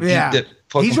dip fucking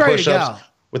he's ready push-ups to go.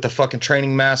 with the fucking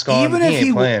training mask on. Even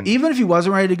if he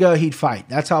wasn't ready to go, he'd fight.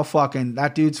 That's how fucking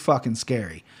that dude's fucking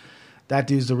scary. That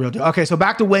dude's the real deal. Okay, so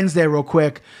back to Wednesday real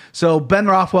quick. So Ben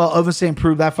Rothwell, Ovince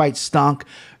proved that fight stunk.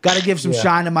 Got to give some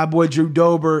shine to my boy Drew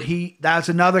Dober. That's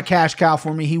another cash cow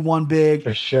for me. He won big.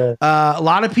 For sure. A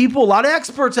lot of people, a lot of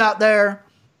experts out there,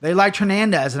 they liked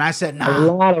Hernandez. And I said, nah.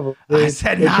 A lot of them. I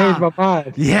said, nah. They changed my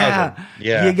mind. Yeah.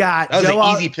 You got that was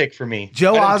an easy pick for me.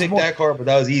 Joe I Osborne. didn't pick that card, but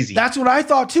that was easy. That's what I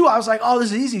thought too. I was like, oh,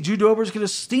 this is easy. Drew Dober's going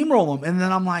to steamroll him. And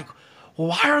then I'm like, well,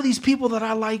 why are these people that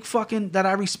I like that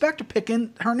I respect are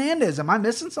picking Hernandez? Am I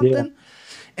missing something? Yeah.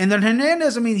 And then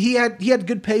Hernandez, I mean, he had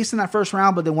good pace in that first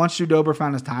round, but then once Drew Dober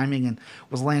found his timing and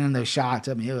was landing those shots,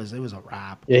 I mean, it was a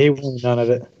wrap. Yeah, he won none of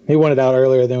it. He wanted out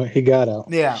earlier than he got out.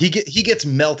 Yeah, he gets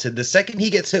melted. The second he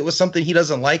gets hit with something he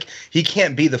doesn't like, he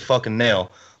can't be the fucking nail.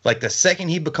 Like the second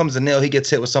he becomes a nail, he gets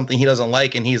hit with something he doesn't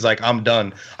like, and he's like, I'm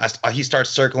done. He starts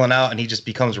circling out, and he just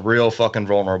becomes real fucking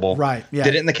vulnerable. Right. Yeah.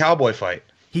 Did it in the Cowboy fight.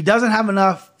 He doesn't have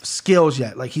enough skills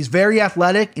yet. Like, he's very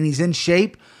athletic and he's in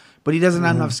shape, but he doesn't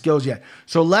have enough skills yet.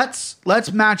 So let's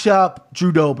match up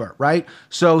Drew Dober, right?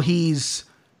 So he's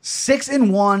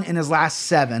 6-1 in his last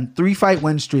 7, 3-fight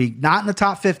win streak, not in the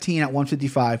top 15 at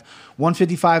 155.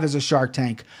 155 is a Shark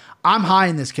Tank. I'm high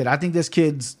in this kid. I think this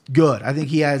kid's good. I think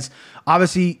he has,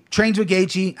 obviously, trains with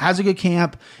Gaethje, has a good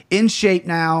camp, in shape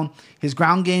now. His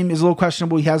ground game is a little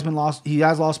questionable. He has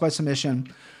lost by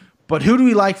submission. But who do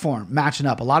we like for him matching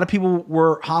up? A lot of people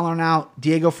were hollering out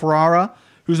Diego Ferreira,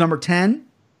 who's number 10.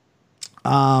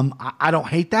 I don't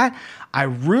hate that. I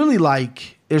really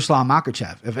like Islam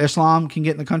Makhachev. If Islam can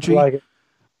get in the country,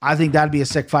 I think that'd be a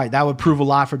sick fight. That would prove a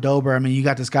lot for Dober. I mean, you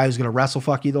got this guy who's going to wrestle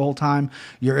fuck you the whole time.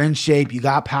 You're in shape. You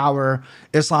got power.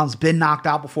 Islam's been knocked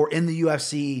out before in the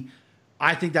UFC.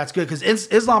 I think that's good because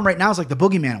Islam right now is like the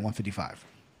boogeyman at 155.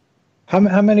 How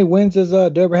many wins does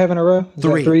Dober have in a row?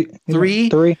 Three.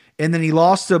 And then he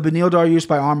lost to Beneil Dariush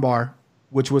by armbar,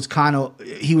 which was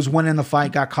he was winning the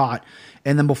fight, got caught.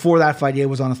 And then before that fight, he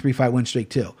was on a 3-fight win streak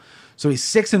too. So he's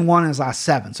 6-1 in his last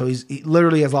 7. So he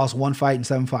literally has lost 1 fight in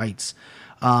 7 fights.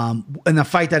 And the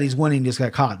fight that he's winning just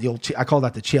got caught. I call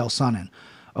that the Chael Sonnen,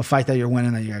 a fight that you're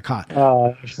winning that you got caught.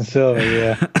 Oh, Anderson Silva,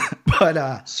 yeah.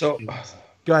 But so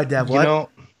go ahead, Dev. What?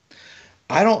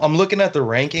 I'm looking at the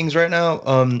rankings right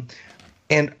now.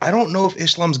 And I don't know if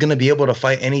Islam's going to be able to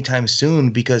fight anytime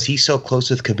soon because he's so close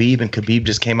with Khabib, and Khabib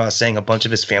just came out saying a bunch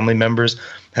of his family members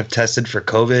have tested for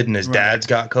COVID, and his dad's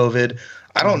got COVID.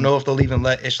 I don't know if they'll even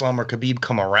let Islam or Khabib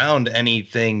come around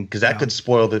anything because that could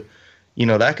spoil the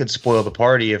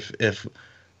party if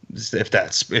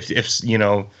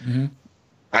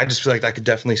I just feel like that could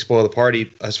definitely spoil the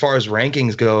party. As far as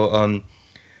rankings go,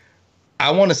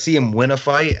 I want to see him win a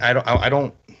fight. I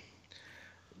don't.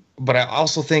 But I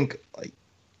also think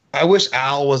I wish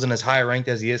Al wasn't as high ranked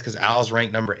as he is, because Al's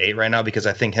ranked number 8 right now, because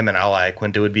I think him and Al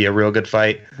Iaquinta would be a real good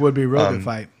fight. Would be a real good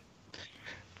fight.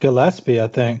 Gillespie, I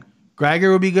think.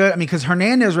 Gregor would be good. I mean, because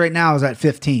Hernandez right now is at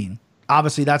 15.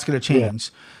 Obviously, that's going to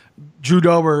change. Yeah. Drew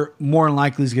Dober more than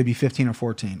likely is going to be 15 or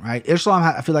 14, right? Islam,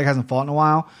 I feel like hasn't fought in a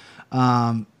while.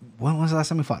 When was the last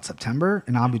time he fought? September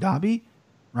in Abu Dhabi,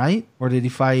 right? Or did he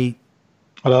fight?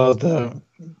 The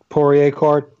Poirier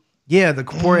card. Yeah, the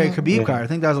Poirier Khabib card. I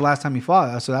think that was the last time he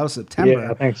fought. So that was September.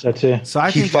 Yeah, I think so too. So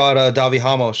he fought Davi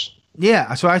Ramos.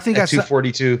 Yeah, so I think at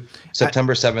 242,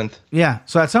 September 7th. Yeah,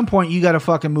 so at some point you got to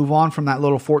fucking move on from that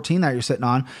little 14 that you're sitting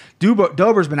on.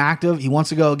 Dober's been active. He wants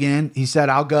to go again. He said,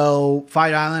 "I'll go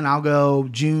Fight Island. I'll go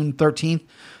June 13th.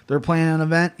 They're planning an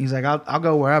event." He's like, "I'll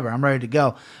go wherever. I'm ready to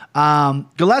go."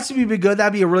 Gillespie would be good.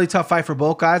 That'd be a really tough fight for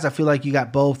both guys. I feel like you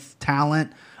got both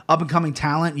talent, up and coming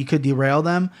talent. You could derail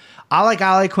them. I like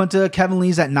Ali Quinta. Kevin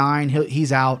Lee's at 9.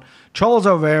 He's out. Charles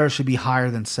Oliveira should be higher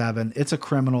than 7. It's a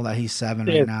criminal that he's 7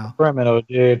 right now. Criminal,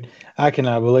 dude. I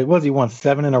cannot believe. What has he won?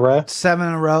 7 in a row? 7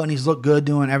 in a row, and he's looked good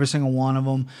doing every single one of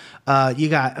them.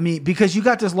 Because you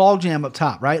got this logjam up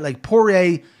top, right? Like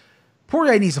Poirier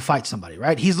needs to fight somebody,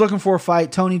 right? He's looking for a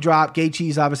fight. Tony dropped.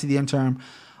 Gaethje's obviously the interim.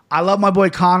 I love my boy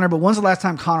Conor, but when's the last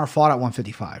time Conor fought at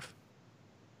 155?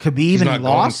 Khabib, and he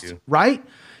lost, right?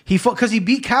 He fought because he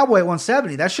beat Cowboy at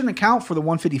 170. That shouldn't account for the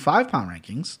 155-pound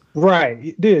rankings.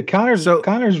 Right. Dude, Conor's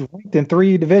ranked in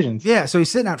 3 divisions. Yeah, so he's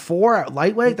sitting at 4 at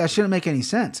lightweight. That shouldn't make any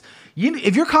sense.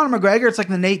 If you're Conor McGregor, it's like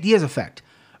the Nate Diaz effect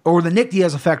or the Nick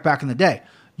Diaz effect back in the day.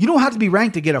 You don't have to be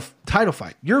ranked to get a title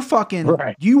fight. You're fucking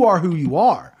 – You are who you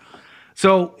are.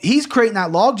 So he's creating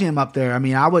that logjam up there. I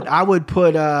mean, I would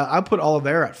put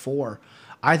Oliveira at 4.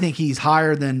 I think he's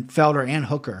higher than Felder and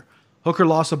Hooker. Hooker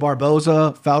lost to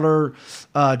Barboza. Felder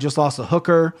just lost to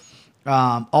Hooker.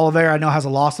 Oliveira I know has a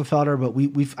loss to Felder, but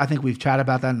I think we've chatted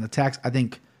about that in the text. I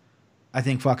think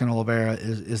fucking Oliveira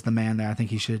is the man there. I think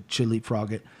he should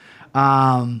leapfrog it.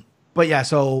 But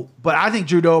I think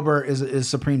Drew Dober is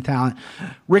supreme talent.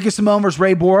 Ricky Simon versus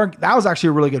Ray Borg. That was actually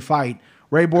a really good fight.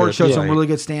 Ray Borg showed some really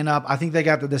good stand up. I think they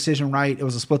got the decision right. It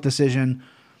was a split decision.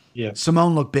 Yeah.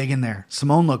 Simone looked big in there.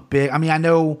 Simone looked big. I mean, I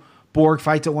know Borg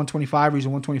fights at 125. He's a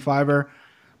 125er.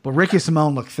 But Ricky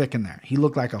Simon looked thick in there. He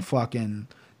looked like a fucking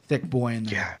thick boy in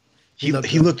there. Yeah.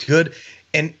 He looked good.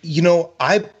 And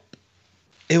that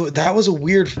was a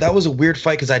weird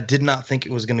fight because I did not think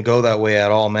it was going to go that way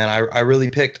at all, man.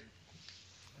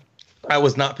 I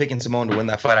was not picking Simone to win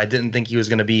that fight. I didn't think he was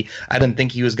going to be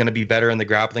better in the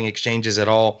grappling exchanges at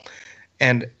all.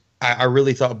 And I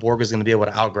really thought Borg was going to be able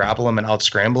to out-grapple him and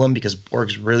out-scramble him because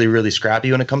Borg's really, really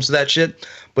scrappy when it comes to that shit.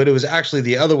 But it was actually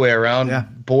the other way around. Yeah.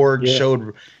 Borg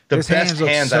showed the best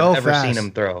hands I've ever seen him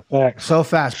throw. So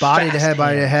fast. Body to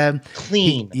head.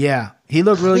 Clean. He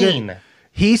looked really good.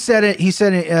 He said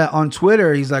it on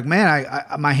Twitter. He's like, man,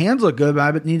 I my hands look good,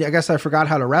 but I guess I forgot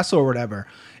how to wrestle or whatever.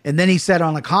 And then he said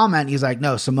on a comment, he's like,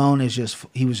 no, Simone was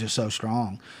just so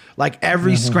strong. Like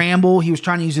every scramble, he was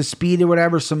trying to use his speed or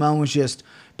whatever. Simone was just,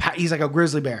 he's like a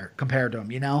grizzly bear compared to him,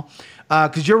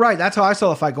 Because you're right. That's how I saw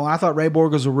the fight going. I thought Ray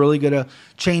Borg was really good to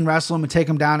chain wrestle him and take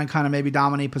him down and kind of maybe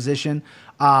dominate position.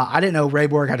 I didn't know Ray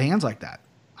Borg had hands like that.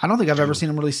 I don't think I've ever seen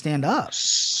him really stand up.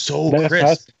 So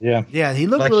crisp. Yeah, he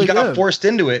looked like really good. He got forced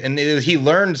into it, and he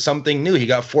learned something new. He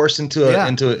got forced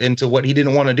into what he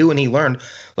didn't want to do, and he learned.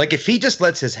 Like if he just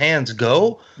lets his hands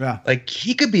go, like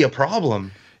he could be a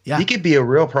problem. Yeah, he could be a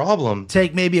real problem.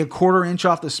 Take maybe a quarter inch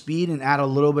off the speed and add a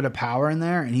little bit of power in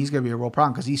there, and he's going to be a real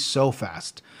problem because he's so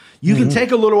fast. You can take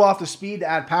a little off the speed to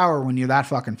add power when you're that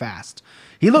fucking fast.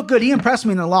 He looked good. He impressed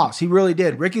me in the loss. He really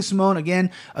did. Ricky Simon, again,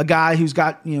 a guy who's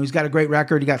got he's got a great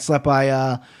record. He got slept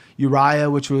by Uriah,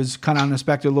 which was kind of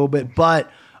unexpected a little bit. But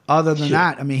other than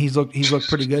that, I mean, he's looked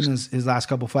pretty good in his last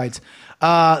couple fights.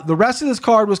 The rest of this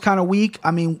card was kind of weak. I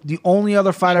mean, the only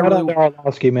other fight Andre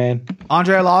Arlovski, man.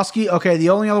 Andre Arlovski. Okay, the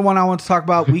only other one I want to talk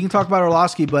about. We can talk about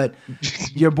Arlovski, but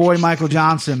your boy Michael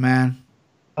Johnson, man.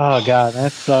 Oh God,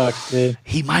 that sucks, dude.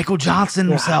 Michael Johnson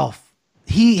himself.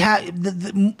 He had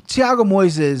Thiago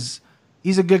Moises.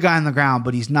 He's a good guy on the ground,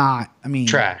 but he's not. I mean,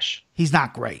 trash. He's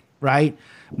not great, right?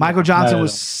 Michael Johnson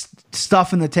was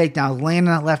stuffing the takedowns,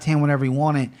 landing that left hand whenever he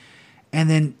wanted, and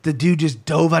then the dude just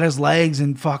dove at his legs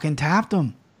and fucking tapped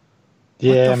him.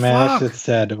 Yeah, man, that's just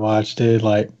sad to watch, dude.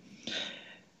 Like,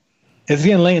 it's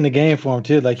getting late in the game for him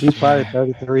too. Like he's probably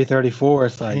 33, 34.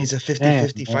 It's like, and he's a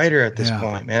 50-50 fighter at this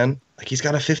point, man. Like he's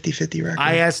got a 50-50 record.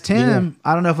 I asked him,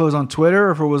 I don't know if it was on Twitter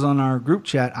or if it was on our group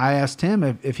chat. I asked him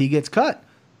if he gets cut.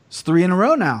 It's 3 in a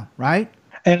row now, right?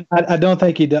 And I don't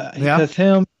think he does.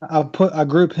 Because I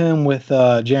group him with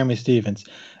Jeremy Stevens.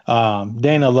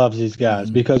 Dana loves these guys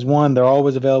because one, they're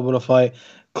always available to fight.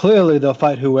 clearly they'll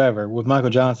fight whoever. With Michael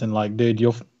Johnson, like, dude,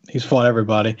 he's fought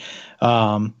everybody.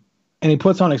 And he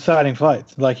puts on exciting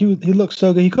fights. Like, he looks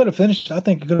so good. He could have finished. I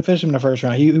think he could have finished him in the first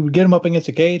round. He would get him up against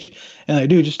the cage, and like,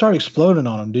 dude, just start exploding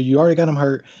on him, dude. You already got him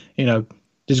hurt.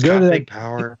 Just go to that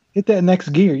power. Hit that next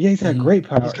gear. Yeah, he's got great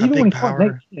power. He's got Even when he fought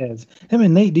Nate Diaz, him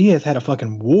and Nate Diaz had a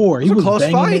fucking war. He was close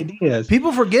banging fight. Nate Diaz.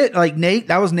 People forget, like, Nate,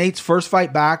 that was Nate's first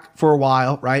fight back for a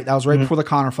while, right? That was right before the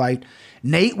Conor fight.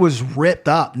 Nate was ripped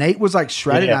up. Nate was like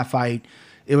shredded in that fight.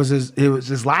 It was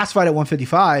his last fight at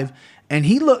 155, and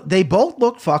they both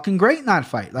looked fucking great in that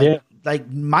fight. Like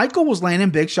Michael was landing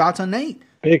big shots on Nate.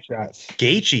 Big shots.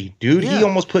 Gaethje, dude, he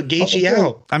almost put Gaethje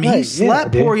out. I mean, he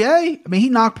slept Poirier. I mean, he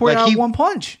knocked Poirier out with one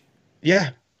punch. Yeah.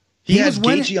 He had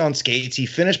Gaethje on skates. He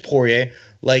finished Poirier.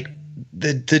 Like,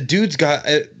 the dude's got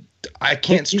I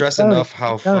can't stress enough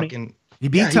how fucking he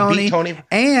beat Tony,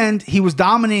 and he was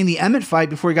dominating the Emmett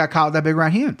fight before he got caught with that big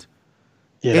right hand.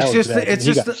 Yeah, he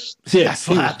got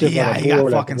slapped. Yeah, he got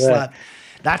fucking slapped.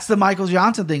 That's the Michael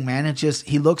Johnson thing, man. It's just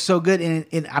he looks so good,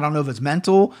 and I don't know if it's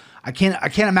mental. I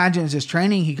can't imagine it's his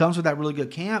training. He comes with that really good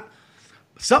camp.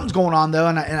 Something's going on though,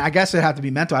 and I guess it'd have to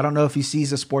be mental. I don't know if he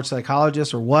sees a sports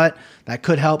psychologist or what. That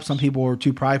could help. Some people are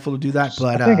too prideful to do that,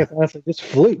 but I think it's honestly just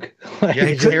fluke.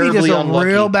 It could be just a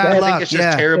real bad luck. I think it's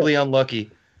just terribly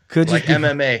unlucky. Could like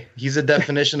MMA. He's a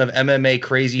definition of MMA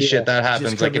crazy shit that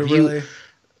happens. Like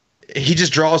he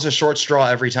just draws a short straw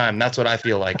every time. That's what I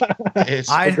feel like.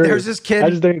 There's this kid. I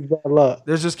just think it's bad luck.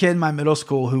 There's this kid in my middle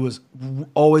school who was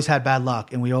always had bad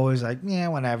luck, and we always like, yeah,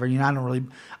 whatever.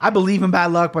 I believe in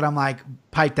bad luck, but I'm like,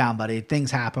 pipe down, buddy.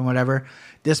 Things happen, whatever.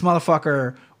 This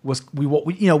motherfucker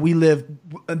we lived.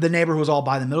 The neighborhood was all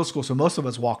by the middle school, so most of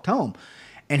us walked home,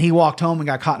 and he walked home and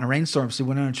got caught in a rainstorm. So he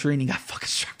went in a tree and he got fucking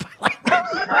struck by lightning.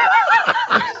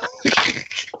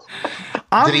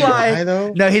 Did he die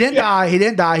though? No, he didn't die. He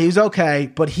didn't die. He was okay,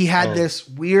 but he had this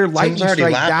weird lightning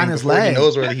strike down his leg. He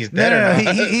knows whether he's dead.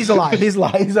 No, he's alive. He's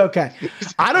alive. He's okay.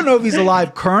 I don't know if he's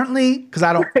alive currently because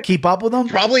I don't keep up with him.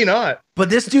 Probably not. But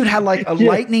this dude had like a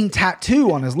lightning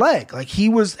tattoo on his leg. Like he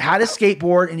had a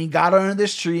skateboard and he got under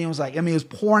this tree and was like, it was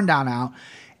pouring down out,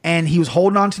 and he was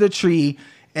holding on to the tree.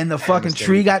 And the fucking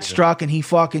tree got struck, and he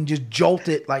fucking just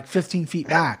jolted like 15 feet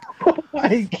back. Oh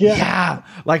my God. Yeah,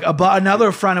 like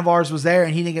another friend of ours was there,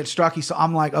 and he didn't get struck. So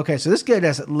I'm like, okay, so this kid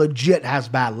legit has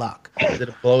bad luck. Did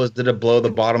it blow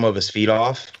the bottom of his feet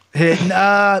off?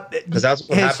 Because that's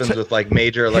what happens with like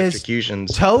major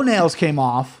electrocutions. His toenails came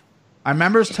off. I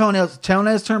remember his toenails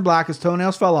turned black. His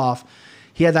toenails fell off.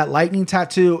 He had that lightning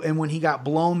tattoo, and when he got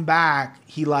blown back,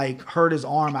 he like hurt his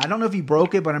arm. I don't know if he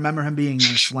broke it, but I remember him being in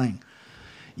a sling.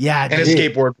 Yeah, and his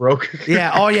skateboard broke.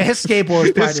 Yeah, his skateboard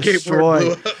was probably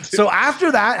destroyed. So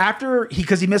after that,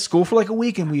 because he missed school for like a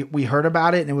week, and we heard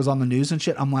about it, and it was on the news and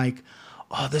shit. I'm like,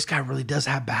 oh, this guy really does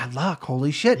have bad luck.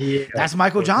 Holy shit, that's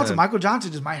Michael Johnson. Michael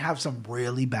Johnson just might have some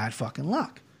really bad fucking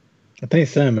luck. I think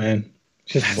so, man.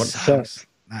 Sucks.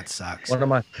 That sucks.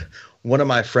 One of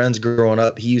my friends growing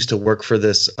up, he used to work for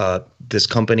this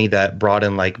company that brought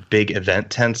in like big event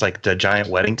tents, like the giant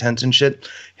wedding tents and shit.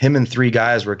 Him and 3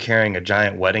 guys were carrying a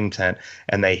giant wedding tent,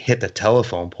 and they hit the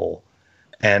telephone pole,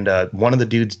 and one of the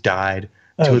dudes died.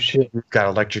 Oh, shit. Got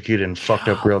electrocuted and fucked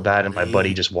up real bad, and my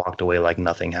buddy just walked away like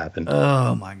nothing happened.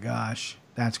 Oh my gosh,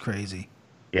 that's crazy.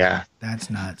 Yeah. That's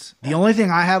nuts. The only thing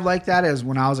I have like that is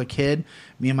when I was a kid,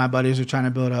 me and my buddies were trying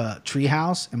to build a tree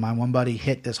house, and my one buddy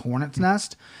hit this hornet's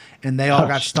nest, and they all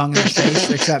got stung in the face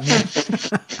except me.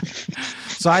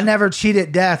 So I never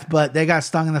cheated death, but they got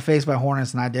stung in the face by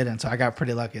hornets, and I didn't. So I got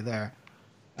pretty lucky there.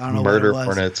 I don't know murder what it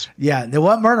was. Hornets. Yeah, they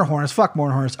what murder hornets? Fuck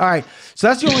murder hornets. All right, so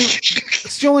that's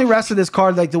the only rest of this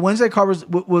card. Like the Wednesday card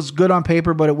was good on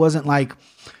paper, but it wasn't like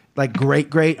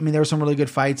great. I mean, there were some really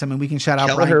good fights. I mean, we can shout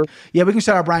out Brian. Yeah, we can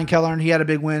shout out Brian Keller, and he had a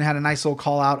big win, had a nice little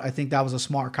call out. I think that was a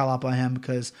smart call out by him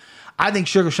because I think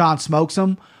Sugar Sean smokes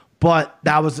him, but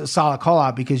that was a solid call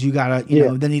out because you gotta, you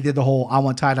know. Then he did the whole I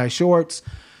want tie dye shorts,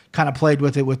 kind of played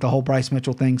with it with the whole Bryce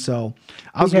Mitchell thing. So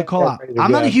I was a good call out.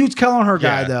 I'm not a huge Kelleher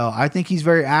guy though. I think he's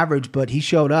very average, but he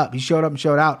showed up. He showed up and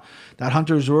showed out. That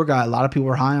Hunter Azure guy, a lot of people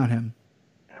were high on him.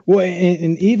 Well,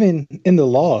 and even in the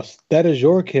loss, that is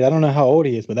your kid. I don't know how old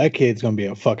he is, but that kid's going to be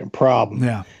a fucking problem.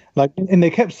 Yeah. Like, and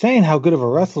they kept saying how good of a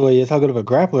wrestler he is, how good of a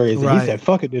grappler he is. And he said,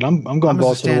 fuck it, dude. I'm going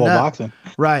balls to the wall boxing.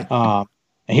 Right. And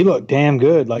he looked damn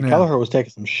good. Like, Kelleher was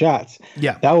taking some shots.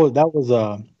 Yeah. That was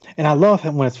and I love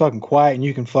him when it's fucking quiet and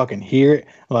you can fucking hear it.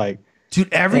 Like,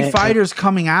 dude, every fighter's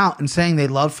coming out and saying they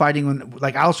love fighting. When,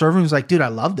 like, Alistair Irving was like, dude, I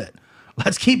loved it.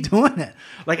 Let's keep doing it.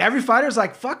 Like, every fighter's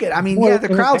like, fuck it. I mean, the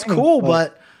crowd's cool,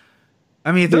 but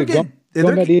I mean, if they're getting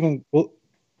even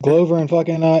Glover and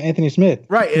fucking Anthony Smith,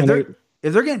 right?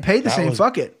 If they're getting paid the same,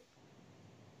 fuck it.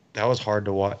 That was hard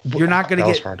to watch. You're not going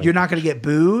to get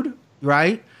booed,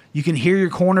 right? You can hear your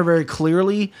corner very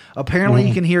clearly. Apparently,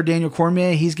 you can hear Daniel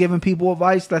Cormier. He's giving people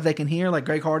advice that they can hear. Like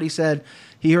Greg Hardy said,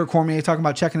 he heard Cormier talking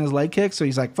about checking his leg kicks, so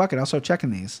he's like, "Fuck it, I'll start checking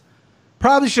these."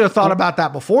 Probably should have thought about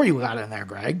that before you got in there,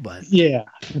 Greg. But yeah,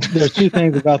 there's two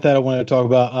things about that I wanted to talk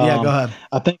about. Yeah, go ahead.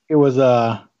 I think it was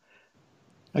I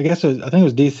think it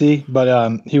was DC,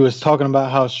 but he was talking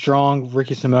about how strong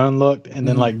Ricky Simone looked, and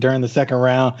then like during the second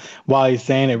round, while he's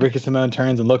saying it, Ricky Simone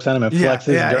turns and looks at him and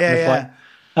flexes during the fight.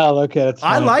 Oh, okay, that's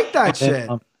funny. I like that shit.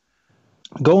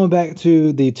 Going back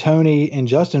to the Tony and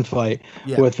Justin fight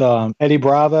with Eddie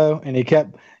Bravo, and he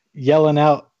kept yelling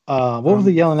out. What was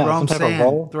he yelling out? Some type of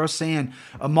roll? Throw sand.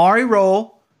 Amari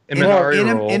roll.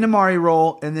 Amari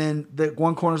roll, and then the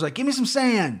one corner's like, "Give me some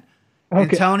sand." Okay.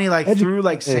 And Tony threw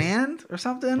sand or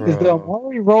something. Is the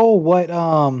Amari roll what?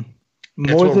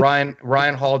 That's what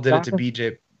Ryan Hall did it to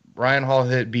BJ. Ryan Hall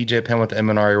hit BJ Penn with the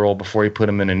Imanari roll before he put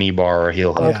him in a knee bar or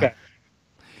heel hook. Okay.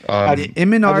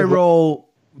 Imanari roll.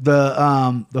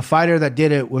 The fighter that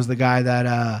did it was the guy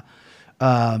that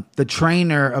the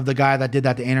trainer of the guy that did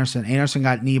that to Anderson. Anderson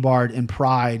got knee barred in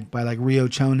Pride by like Rio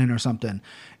Chonin or something,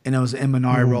 and it was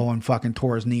Imanari roll and fucking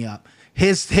tore his knee up.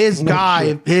 His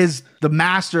guy, the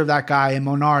master of that guy, and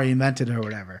Monari invented it or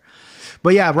whatever.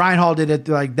 But yeah, Ryan Hall did it.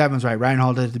 Like Devin's right. Ryan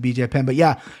Hall did it to BJ Penn. But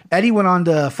yeah, Eddie went on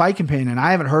to Fight Companion.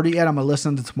 I haven't heard it yet. I'm gonna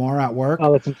listen to tomorrow at work.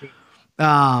 I'll listen to it.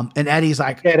 And Eddie's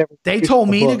like, they told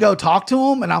me to go talk to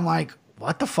him, and I'm like,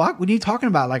 what the fuck? What are you talking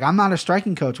about? Like, I'm not a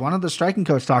striking coach. One of the striking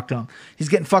coach talked to him. He's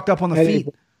getting fucked up on the feet.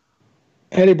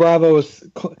 Eddie Bravo was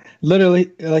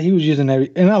literally like he was using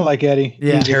every, and I like Eddie.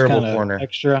 Yeah, terrible corner.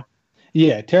 Extra.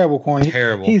 Yeah, terrible corner.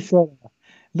 Terrible. He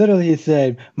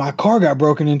said, my car got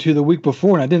broken into the week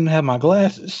before and I didn't have my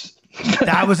glasses.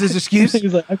 That was his excuse? He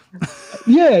was like,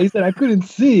 he said, I couldn't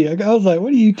see. I was like,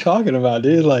 what are you talking about,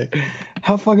 dude? Like,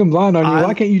 how fucking blind are you?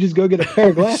 Why can't you just go get a pair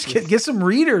of glasses? Get some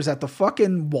readers at the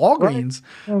fucking Walgreens.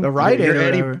 Right. The Rite Aid or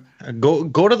whatever.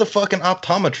 Go to the fucking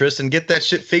optometrist and get that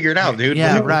shit figured out, dude.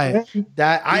 Yeah, right.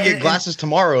 I get glasses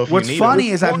tomorrow. What's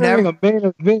funny is I've never a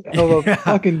main event of a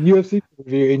fucking UFC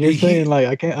review, and you're saying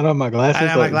like I don't have my glasses. I don't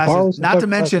have my glasses. Not to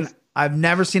mention, I've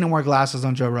never seen him wear glasses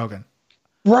on Joe Rogan.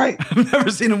 Right. I've never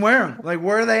seen him wear them. Like,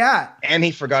 where are they at? And he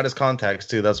forgot his contacts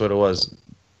too. That's what it was.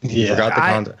 He forgot the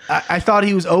contacts. I thought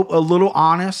he was a little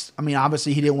honest. I mean,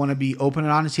 obviously he didn't want to be open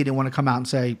and honest. He didn't want to come out and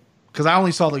say, because I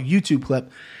only saw the YouTube clip.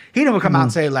 He didn't come out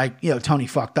and say like, Tony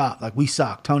fucked up. Like, we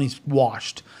suck. Tony's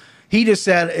washed. He just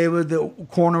said the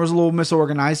corner was a little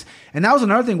misorganized. And that was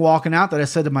another thing walking out that I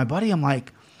said to my buddy. I'm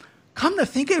like, come to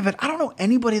think of it, I don't know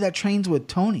anybody that trains with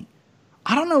Tony.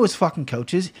 I don't know his fucking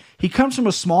coaches. He comes from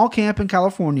a small camp in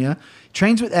California,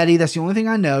 trains with Eddie. That's the only thing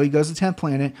I know. He goes to 10th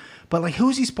Planet. But like,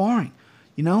 who's he sparring?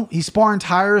 He's sparring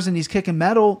tires and he's kicking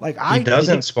metal. Like he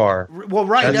doesn't spar. Well,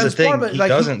 right, that's he doesn't spar, but he like,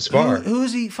 doesn't spar.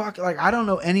 Who's he? Like, I don't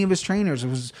know any of his trainers. It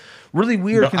was really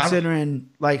weird considering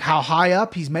like how high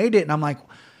up he's made it. And I'm like,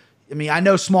 I mean, I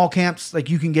know small camps, like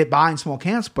you can get by in small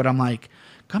camps, but I'm like,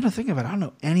 come to think of it, I don't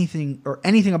know anything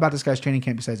about this guy's training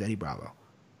camp besides Eddie Bravo.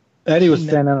 Eddie was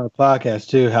saying on the podcast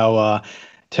too how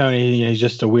Tony, he's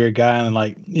just a weird guy, and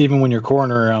like even when you're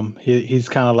corner him, he's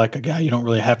kind of like a guy you don't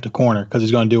really have to corner because he's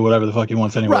going to do whatever the fuck he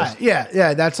wants anyway. Right?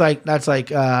 Yeah. That's like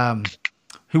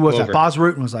who was that? Boz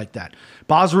Rutan was like that.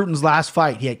 Boz Rutan's last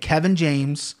fight, he had Kevin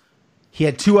James, he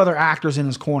had two other actors in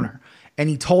his corner, and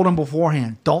he told him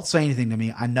beforehand, "Don't say anything to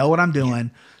me. I know what I'm doing.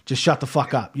 Just shut the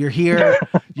fuck up. You're here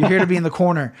to be in the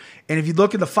corner." And if you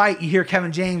look at the fight, you hear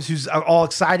Kevin James, who's all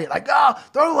excited, like, "Oh,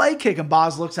 throw a leg kick." And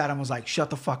Boz looks at him and was like,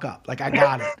 "Shut the fuck up. Like, I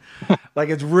got it." Like,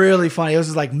 it's really funny. It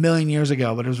was like a million years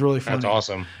ago, but it was really funny. That's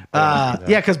awesome.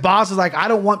 Because Boz is like, I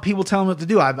don't want people telling me what to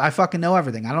do. I fucking know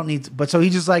everything. I don't need to. But so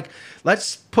he's just like,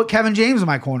 let's put Kevin James in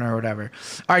my corner or whatever.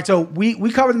 All right, so we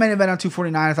covered the main event on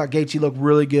 249. I thought Gaethje looked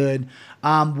really good.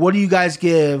 What do you guys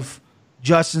give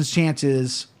Justin's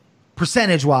chances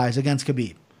percentage-wise against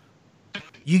Khabib?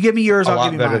 You give me yours, I'll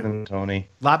give you mine. A lot better than Tony.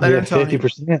 A lot better than Tony.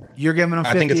 50%. You're giving him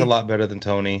 50. I think it's a lot better than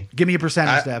Tony. Give me a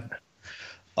percentage, Deb.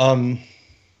 40%.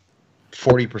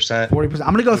 40%.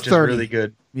 I'm going to go 30. Which is really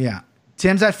good. Yeah.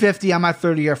 Tim's at 50. I'm at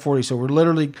 30. You're at 40. So we're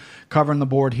literally covering the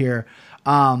board here.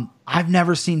 I've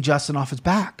never seen Justin off his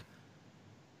back.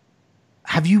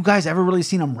 Have you guys ever really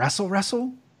seen him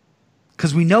wrestle?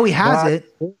 Because we know he has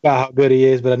it. About how good he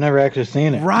is, but I've never actually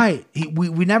seen it. Right.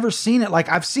 We never seen it. Like,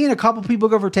 I've seen a couple people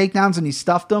go for takedowns and he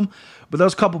stuffed them, but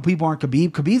those couple people aren't Khabib.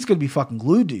 Khabib's going to be fucking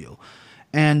glued to you.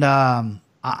 And,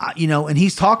 and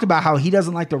he's talked about how he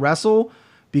doesn't like to wrestle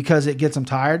because it gets him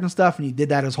tired and stuff, and he did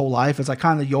that his whole life. It's like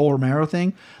kind of the Yoel Romero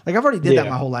thing. Like, I've already did that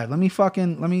my whole life. Let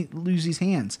me lose these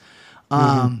hands.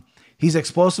 He's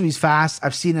explosive. He's fast.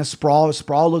 I've seen his sprawl. His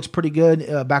sprawl looks pretty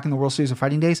good back in the World Series of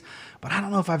Fighting days. But I don't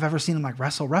know if I've ever seen him like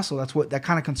wrestle. That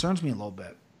kind of concerns me a little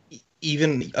bit.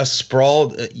 Even a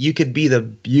sprawl, you could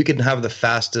have the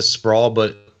fastest sprawl,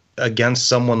 but against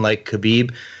someone like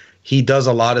Khabib, he does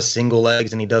a lot of single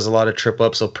legs and he does a lot of trip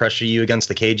ups. He'll pressure you against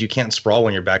the cage. You can't sprawl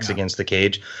when your back's against the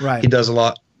cage. Right. He does a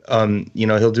lot.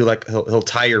 He'll do he'll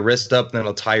tie your wrist up, then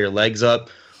he'll tie your legs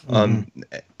up.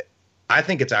 I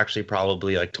think it's actually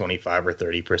probably like 25 or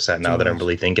 30% now that I'm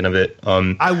really thinking of it.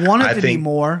 I want it to be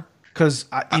more because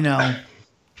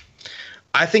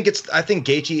I think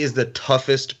Gaethje is the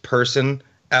toughest person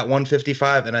at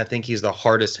 155, and I think he's the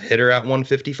hardest hitter at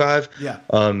 155. Yeah.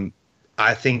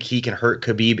 I think he can hurt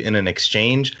Khabib in an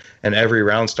exchange, and every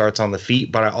round starts on the feet.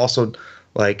 But I also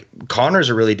like Conor's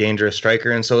a really dangerous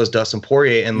striker, and so is Dustin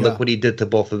Poirier. And look what he did to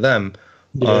both of them.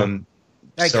 Yeah.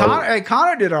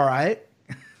 Conor did all right.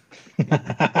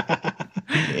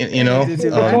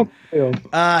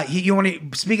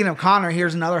 Speaking of Conor,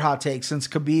 here's another hot take. Since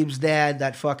Khabib's dad,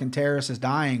 that fucking terrorist, is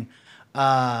dying,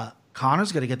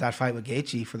 Conor's gonna get that fight with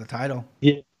Gaethje for the title.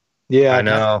 Yeah, I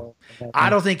know. I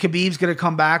don't think Khabib's gonna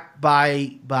come back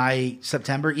by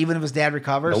September. Even if his dad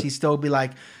recovers, he'd still be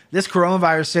like, this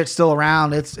coronavirus shit's still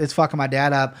around. It's fucking my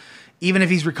dad up. Even if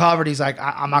he's recovered, he's like,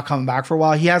 I'm not coming back for a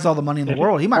while. He has all the money in the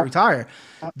world. He might retire.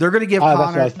 They're gonna give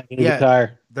Conor.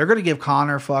 They're going to give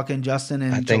Conor fucking Justin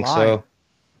in July. I think so.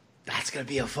 That's going to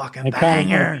be a fucking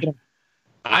banger.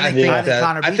 I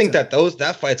think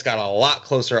that fight's got a lot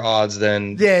closer odds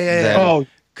than. Oh,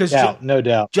 because no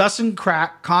doubt. Justin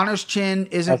cracked. Conor's chin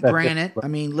isn't granite. I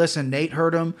mean, listen, Nate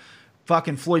hurt him.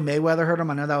 Fucking Floyd Mayweather hurt him.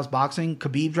 I know that was boxing.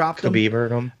 Khabib dropped him. Khabib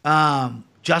hurt him.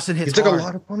 Justin hits hard. He took hard. a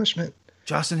lot of punishment.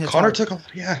 Justin hits Conor hard. took a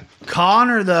lot. Yeah.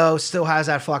 Conor, though, still has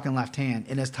that fucking left hand,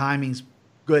 and his timing's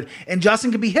good. And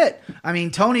Justin could be hit. I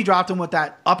mean, Tony dropped him with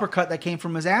that uppercut that came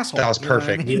from his asshole. That was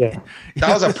perfect. I mean? Yeah.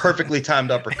 That was a perfectly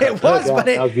timed uppercut. It was, but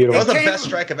that was beautiful. That was the best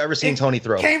strike I've ever seen Tony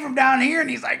throw. It came from down here, and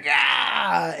he's like,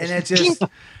 yeah. And it just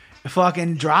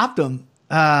fucking dropped him.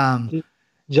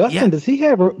 Justin, does he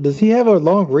have a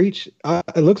long reach?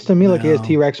 It looks to me like he has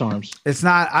T-Rex arms. It's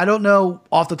not. I don't know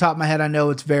off the top of my head. I know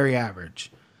it's very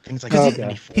average. I think it's like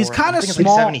 74. He's kind of Like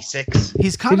small. 76.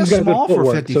 He's kind of small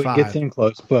for 55. So he gets in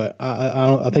close, but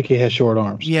I think he has short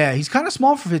arms. Yeah, he's kind of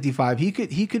small for 55. He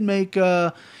could make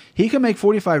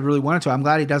 45 really wanted to. I'm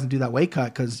glad he doesn't do that weight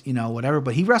cut because whatever.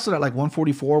 But he wrestled at like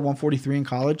 144, 143 in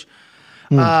college.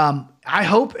 I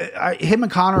hope him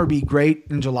and Conor would be great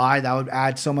in July. That would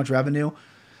add so much revenue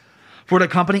for the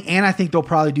company, and I think they'll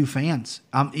probably do fans.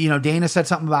 Dana said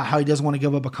something about how he doesn't want to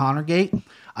give up a Conor gate.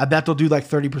 I bet they'll do like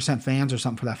 30% fans or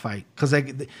something for that fight because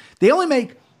they only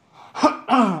make.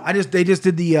 They just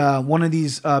did the one of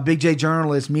these Big J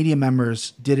journalists, media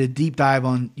members did a deep dive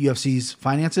on UFC's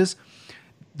finances.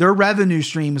 Their revenue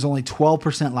stream is only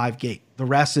 12% live gate. The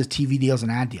rest is TV deals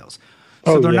and ad deals.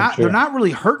 So they're not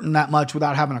really hurting that much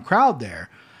without having a crowd there.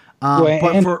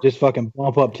 But just fucking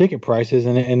bump up ticket prices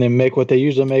and then make what they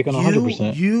usually make on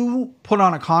 100%. You put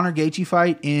on a Conor Gaethje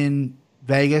fight in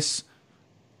Vegas,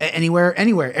 anywhere,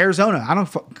 Arizona. I don't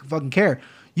fucking care.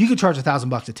 You could charge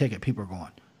 $1,000 a ticket. People are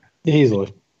going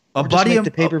easily. A buddy of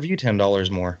the pay-per-view $10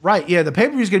 more. Right? Yeah, the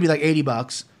pay-per-view is going to be like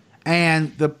 $80,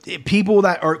 and the people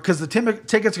that are because the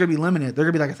tickets are going to be limited. They're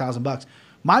going to be like $1,000.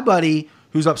 My buddy,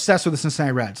 who's obsessed with the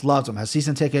Cincinnati Reds, loves them, has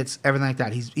season tickets, everything like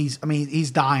that.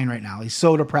 He's dying right now. He's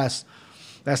so depressed.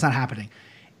 That's not happening.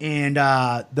 And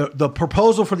the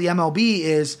proposal for the MLB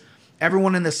is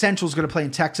everyone in the Central is going to play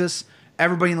in Texas.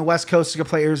 Everybody in the West Coast is going to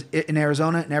play in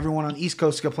Arizona, and everyone on the East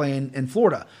Coast is going to play in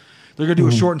Florida. They're going to do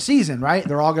a shortened season, right?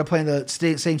 They're all going to play in the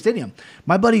same stadium.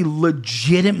 My buddy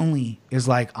legitimately is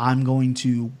like, I'm going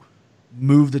to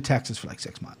move to Texas for like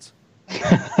 6 months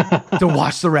to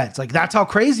watch the Reds. Like, that's how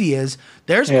crazy he is.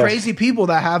 There's crazy people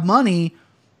that have money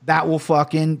that will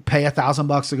fucking pay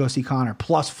 $1,000 to go see Conor,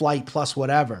 plus flight, plus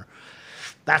whatever.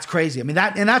 That's crazy. I mean,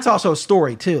 that's also a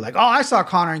story too. Like, I saw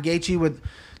Conor and Gaethje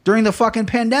during the fucking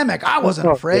pandemic. I wasn't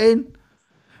afraid.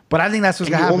 But I think that's what's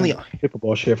going to happen. Super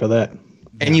bullshit for that.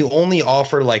 And you only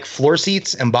offer like floor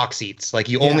seats and box seats. Like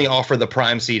you only offer the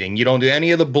prime seating. You don't do any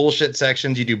of the bullshit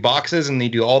sections. You do boxes and you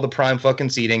do all the prime fucking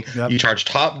seating. Yep. You charge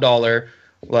top dollar.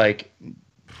 Like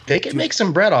they can make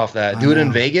some bread off that. Do it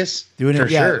in Vegas. For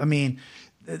sure. I mean,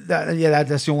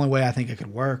 that's the only way I think it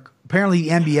could work. Apparently the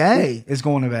NBA is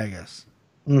going to Vegas.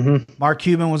 Mm-hmm. Mark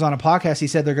Cuban was on a podcast. He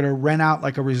said they're going to rent out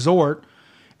like a resort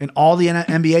and all the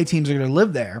NBA teams are going to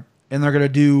live there and they're going to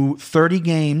do 30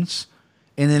 games.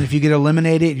 And then if you get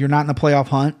eliminated, you're not in the playoff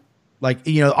hunt. Like,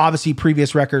 obviously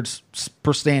previous records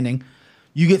per standing,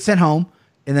 you get sent home.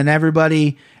 And then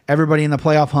everybody in the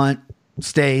playoff hunt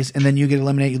stays, and then you get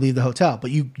eliminated, you leave the hotel.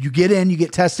 But you get in, you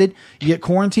get tested, you get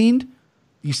quarantined,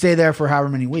 you stay there for however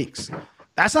many weeks.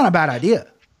 That's not a bad idea.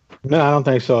 No, I don't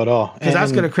think so at all. Because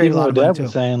that's going to create a lot of money too.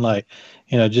 Saying like,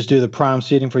 just do the prime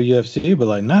seating for UFC, but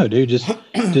like, no, dude, just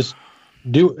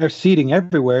do seating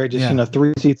everywhere. Just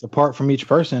 3 seats apart from each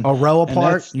person, a row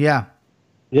apart. Yeah.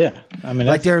 I mean,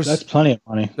 that's plenty of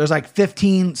money. There's like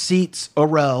 15 seats a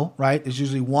row, right? There's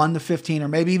usually 1 to 15, or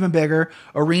maybe even bigger.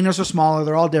 Arenas are smaller;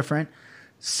 they're all different.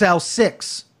 Sell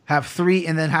 6, have 3,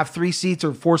 and then have 3 seats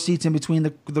or 4 seats in between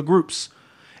the groups,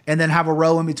 and then have a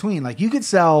row in between. Like you could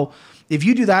sell, if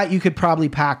you do that, you could probably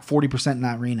pack 40% in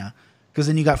that arena, because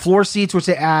then you got floor seats, which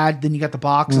they add. Then you got the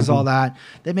boxes, all that.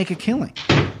 They make a killing.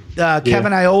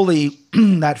 Kevin Iole,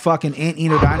 that fucking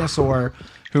anteater dinosaur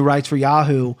who writes for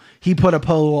Yahoo, he put a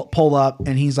poll up,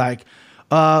 and he's like,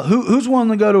 who's willing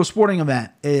to go to a sporting event?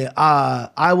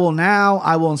 I will now,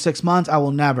 I will in 6 months, I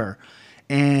will never.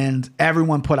 And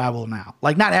everyone put I will now.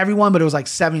 Like, not everyone, but it was like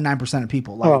 79% of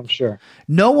people. Like, I'm sure.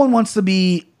 No one wants to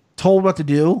be told what to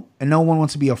do, and no one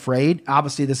wants to be afraid.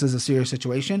 Obviously, this is a serious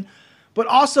situation. But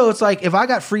also, it's like, if I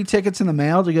got free tickets in the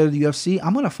mail to go to the UFC,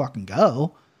 I'm going to fucking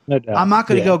go. No doubt. I'm not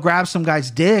going to go grab some guy's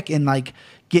dick and like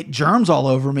get germs all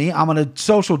over me. I'm going to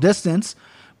social distance.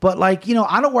 But like,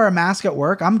 I don't wear a mask at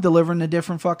work. I'm delivering to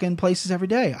different fucking places every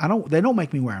day. They don't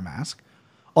make me wear a mask.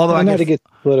 Although I know to get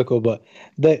political, but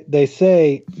they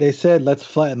said let's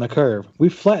flatten the curve. We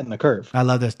flattened the curve. I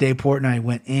love this. Dave Portnoy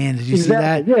went in. Did you see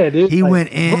that? Yeah, dude. He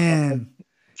went in.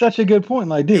 Such a good point.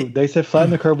 Like, dude, they said flatten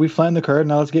the curve. We flattened the curve.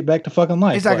 Now let's get back to fucking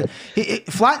life. Exactly.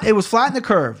 It was flatten the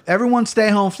curve. Everyone stay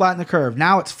home, flatten the curve.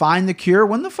 Now it's find the cure.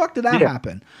 When the fuck did that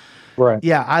happen? Right.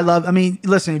 Yeah, I mean,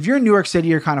 listen, if you're in New York City,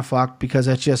 you're kind of fucked, because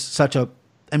it's just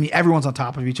everyone's on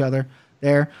top of each other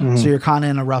there. Mm-hmm. So you're kind of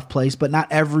in a rough place, but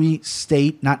not every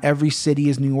state, not every city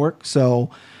is New York. So,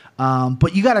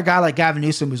 but you got a guy like Gavin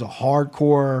Newsom who's a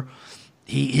hardcore,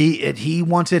 he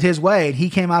wants it his way, and he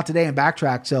came out today and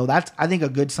backtracked. So that's, I think, a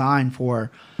good sign for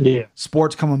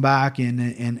sports coming back and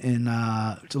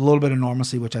it's a little bit of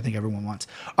normalcy, which I think everyone wants.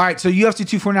 All right, so UFC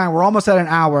 249, we're almost at an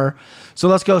hour, so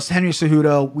let's go Henry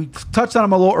Cejudo. We touched on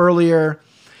him a little earlier.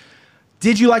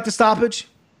 Did you like the stoppage?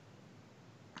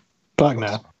 Fuck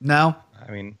no. No?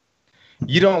 I mean,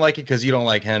 you don't like it because you don't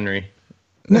like Henry.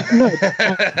 No.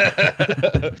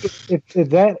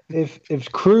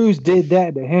 if Cruz did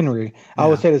that to Henry, I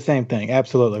would say the same thing.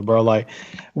 Absolutely, bro. Like,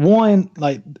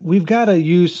 we've got to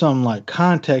use some like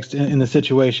context in the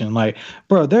situation. Like,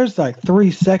 bro, there's like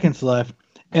 3 seconds left,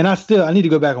 and I need to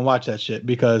go back and watch that shit,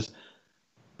 because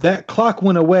that clock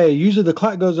went away. Usually the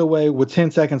clock goes away with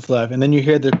 10 seconds left, and then you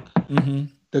hear the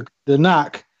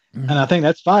knock, and I think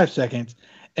that's 5 seconds,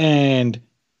 and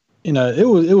it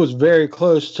was very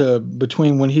close to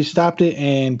between when he stopped it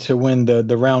and to when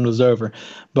the round was over.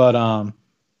 But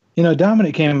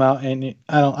Dominic came out, and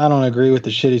I don't agree with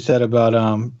the shit he said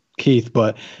about Keith,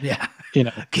 but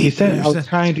he said I was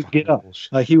trying to get up.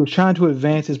 Like, he was trying to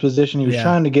advance his position. He was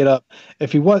trying to get up.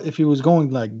 If he was going,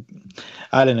 like,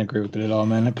 I didn't agree with it at all,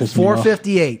 man. It pissed me off.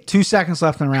 4:58, 2 seconds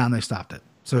left in the round. They stopped it,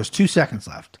 so there's 2 seconds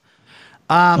left.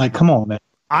 Like, come on, man.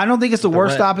 I don't think it's the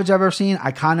worst stoppage I've ever seen. I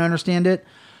kind of understand it.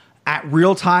 At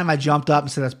real time, I jumped up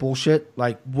and said, that's bullshit.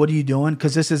 Like, what are you doing?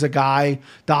 Because this is a guy,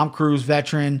 Dom Cruz,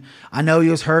 veteran. I know he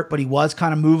was hurt, but he was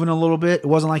kind of moving a little bit. It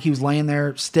wasn't like he was laying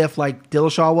there stiff like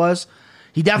Dillashaw was.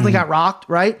 He definitely got rocked,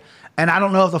 right? And I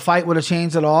don't know if the fight would have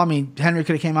changed at all. I mean, Henry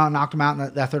could have came out and knocked him out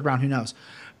in that third round. Who knows?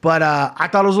 But I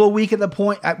thought it was a little weak at the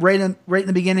point, right in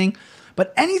the beginning.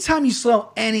 But anytime you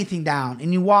slow anything down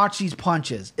and you watch these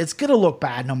punches, it's going to look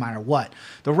bad no matter what.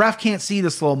 The ref can't see the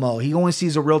slow-mo. He only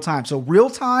sees the real time. So real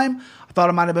time, I thought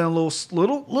it might have been a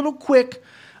little quick.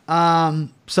 But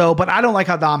I don't like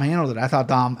how Dom handled it. I thought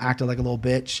Dom acted like a little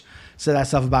bitch. Said that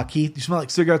stuff about Keith. You smell like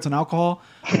cigarettes and alcohol.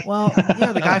 Well,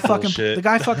 yeah, the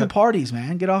guy fucking parties,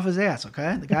 man. Get off his ass,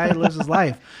 okay? The guy lives his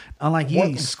life. Unlike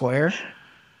you square.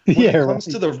 When it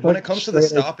comes to the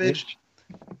stoppage,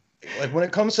 like, when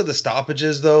it comes to the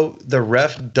stoppages, though, the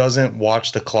ref doesn't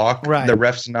watch the clock. Right. The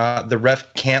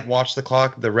ref can't watch the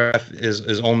clock. The ref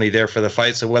is only there for the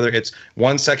fight. So whether it's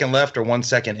 1 second left or 1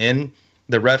 second in,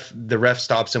 the ref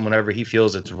stops him whenever he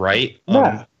feels it's right.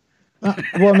 Well,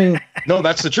 I mean, no,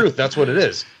 that's the truth. That's what it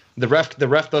is. The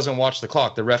ref doesn't watch the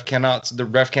clock. The ref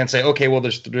can't say, okay, well,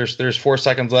 there's 4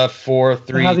 seconds left, 4,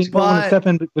 3. How's he going to step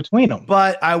in between them?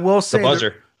 But I will say, the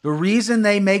buzzer. The reason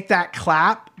they make that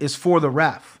clap is for the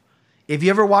ref. If you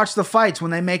ever watch the fights,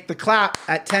 when they make the clap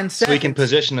at 10 seconds, so he can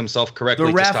position himself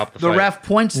correctly to stop the fight. The ref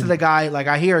points to the guy like,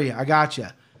 I hear you, I got you.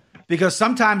 Because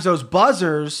sometimes those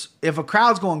buzzers, if a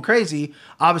crowd's going crazy,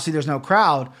 obviously there's no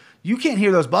crowd, you can't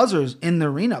hear those buzzers in the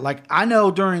arena. Like I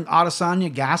know during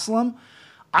Adesanya Gastelum,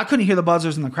 I couldn't hear the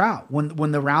buzzers in the crowd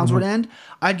when the rounds would end.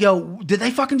 I'd go, did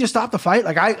they fucking just stop the fight?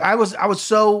 Like I was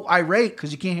so irate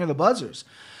because you can't hear the buzzers.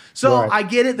 So I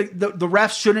get it. The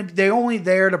refs shouldn't. They're only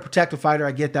there to protect the fighter.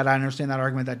 I get that. I understand that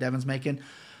argument that Devin's making.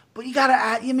 But you gotta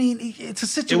add. I mean, it's a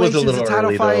situation. It's a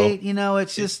title fight. You know,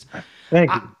 it's just. Thank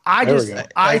you.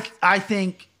 I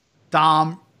think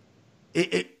Dom.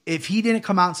 If he didn't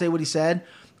come out and say what he said,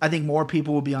 I think more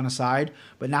people would be on his side.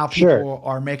 But now people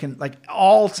are making like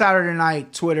all Saturday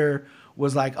night. Twitter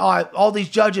was like, oh, all these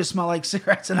judges smell like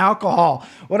cigarettes and alcohol.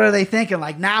 What are they thinking?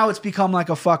 Like now it's become like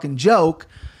a fucking joke.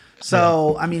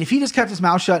 So, I mean, if he just kept his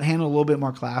mouth shut and handled a little bit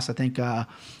more class, I think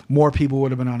more people would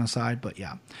have been on his side. But,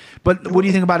 yeah. But what do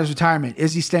you think about his retirement?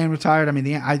 Is he staying retired? I mean,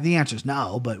 the answer is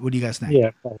no, but what do you guys think? Yeah,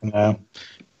 no.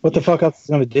 What the fuck else is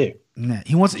he going to do? Yeah,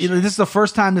 he wants. This is the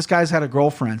first time this guy's had a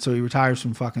girlfriend, so he retires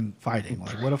from fucking fighting.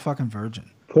 Like, what a fucking virgin.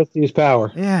 Pussy is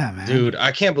power. Yeah, man. Dude,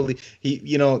 I can't believe he,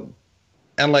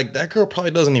 and like that girl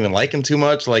probably doesn't even like him too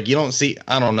much. Like, you don't see,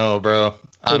 I don't know, bro.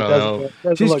 I don't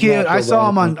know. She's cute. I saw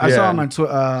him on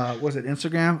was it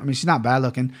Instagram? I mean, she's not bad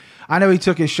looking. I know he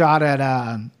took his shot at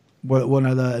one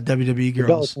of the WWE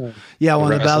girls. Yeah,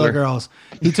 one of the Bella girls.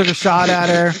 He took a shot at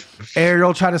her.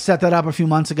 Ariel tried to set that up a few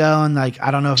months ago, and like I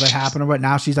don't know if it happened or what.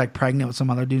 Now she's like pregnant with some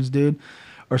other dude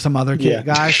or some other kid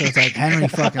guy. So it's like Henry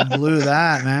fucking blew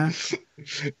that, man.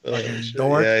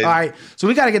 Dork. Yeah. All right, so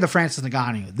we got to get to Francis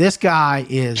Ngannou. This guy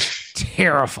is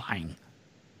terrifying.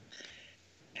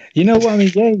 You know what I mean?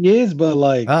 Yeah, he is, but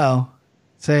like,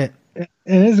 say it.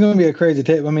 And it's going to be a crazy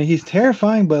tape. I mean, he's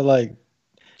terrifying, but like,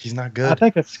 he's not good. I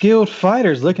think a skilled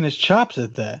fighter is licking his chops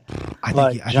at that.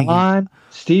 John,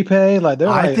 Stipe, like they're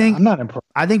I'm not impressed.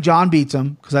 I think John beats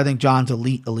him because I think John's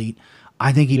elite.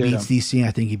 I think he beats DC. And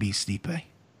I think he beats Stipe.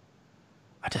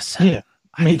 I just said it.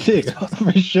 Me too,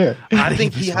 for sure. I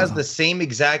think he has the same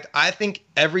exact. I think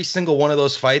every single one of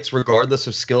those fights, regardless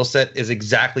of skill set, is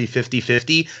exactly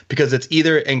 50-50 because it's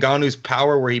either Ngannou's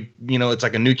power where he, it's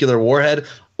like a nuclear warhead,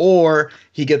 or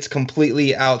he gets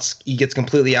completely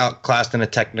outclassed in a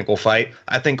technical fight.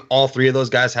 I think all three of those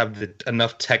guys have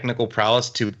enough technical prowess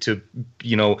to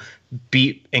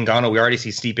beat Ngannou. We already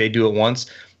see Stipe do it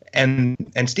once. And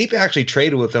Stipe actually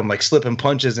traded with him, like slipping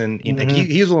punches, and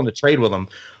he was willing to trade with him.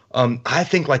 I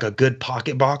think like a good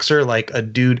pocket boxer, like a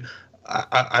dude,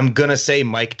 I'm gonna say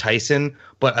Mike Tyson,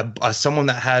 but someone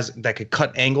that could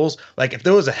cut angles. Like if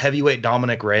there was a heavyweight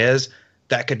Dominic Reyes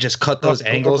that could just cut those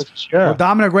angles. Sure. Well,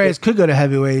 Dominic Reyes could go to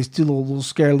heavyweight. He's still a little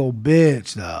scared little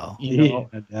bitch though.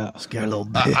 Scared little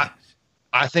bitch.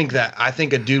 I think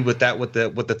a dude with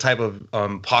the type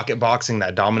of pocket boxing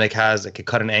that Dominic has that could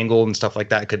cut an angle and stuff like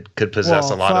that could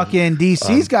possess a lot of. Fucking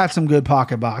DC's got some good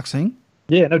pocket boxing.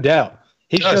 Yeah, no doubt.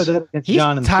 He showed that against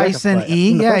John in the Tyson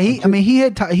E. Yeah, he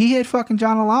hit fucking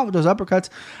John a lot with those uppercuts.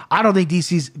 I don't think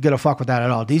DC's gonna fuck with that at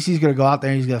all. DC's gonna go out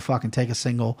there and he's gonna fucking take a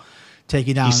single, take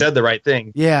you down. He said the right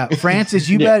thing. Yeah, Francis,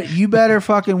 you better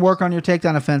fucking work on your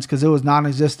takedown offense because it was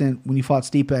non-existent when you fought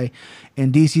Stipe,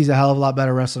 and DC's a hell of a lot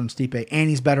better wrestler than Stipe, and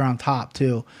he's better on top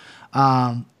too.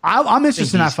 I'm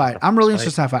interested in that fight. I'm really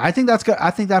interested in that fight. I think that's good.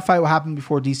 I think that fight will happen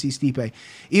before DC Stipe,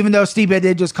 even though Stipe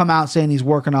did just come out saying he's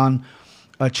working on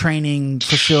a training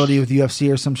facility with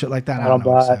UFC or some shit like that. I don't know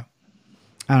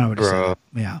what to say.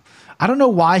 Yeah. I don't know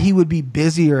why he would be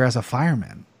busier as a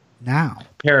fireman now.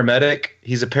 Paramedic.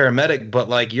 He's a paramedic, but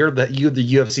like you're the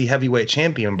UFC heavyweight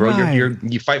champion, bro. Right.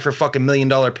 You fight for fucking $1 million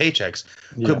paychecks.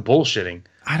 Good bullshitting.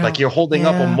 Like you're holding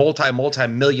up a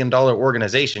multi-million-dollar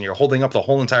organization. You're holding up the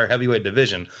whole entire heavyweight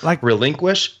division. Like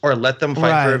relinquish or let them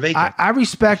fight for a vacant. I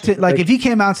respect it. Like if he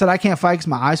came out and said I can't fight because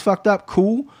my eyes fucked up,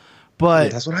 cool.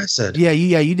 But that's what I said. Yeah,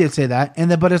 you did say that.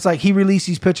 And then, but it's like he released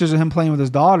these pictures of him playing with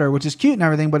his daughter, which is cute and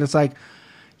everything. But it's like,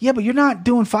 yeah, but you're not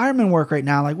doing fireman work right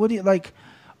now. Like, what do you like?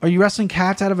 Are you wrestling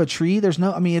cats out of a tree? There's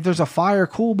no. I mean, if there's a fire,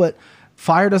 cool, but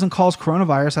fire doesn't cause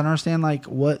coronavirus. I don't understand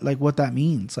what that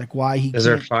means. Like why he is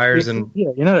there fires and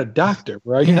you're not a doctor,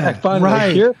 bro. You're not finding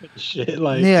a cure for this shit.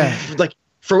 Like like.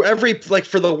 For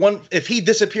the one, if he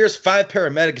disappears, 5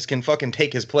 paramedics can fucking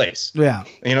take his place. Yeah,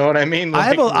 you know what I mean.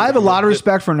 Like, I have a lot of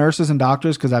respect for nurses and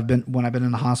doctors because when I've been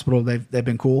in the hospital, they've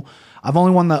been cool. I've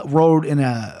only rode in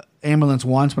a ambulance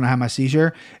once when I had my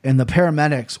seizure, and the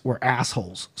paramedics were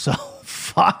assholes. So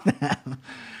fuck them.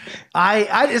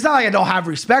 It's not like I don't have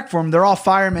respect for them. They're all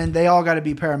firemen. They all got to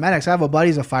be paramedics. I have a buddy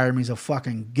who's a fireman. He's a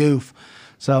fucking goof.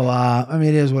 So I mean,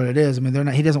 it is what it is. I mean,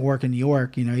 he doesn't work in New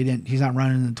York. You know, he's not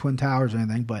running in the Twin Towers or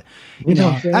anything. But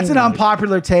that's an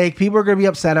unpopular take. People are going to be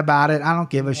upset about it. I don't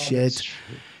give a shit.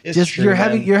 Just you're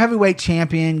heavyweight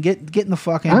champion. Get in the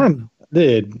fucking.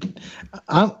 Dude,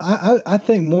 I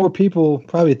think more people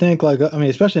probably think like, I mean,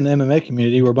 especially in the MMA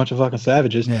community, we're a bunch of fucking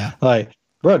savages. Yeah. Like,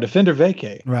 bro, defend or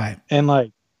vacate. Right. And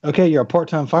like, okay, you're a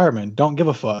part-time fireman. Don't give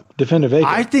a fuck. Defend or vacate.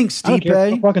 I think I don't care if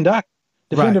you're a Stipe. fucking doctor.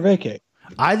 Defend Right. or vacate.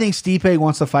 I think Stipe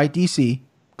wants to fight DC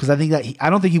because I think that I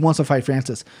don't think he wants to fight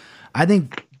Francis. I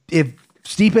think if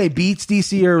Stipe beats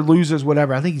DC or loses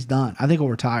whatever, I think he's done. I think he'll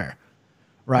retire.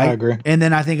 Right. I agree. And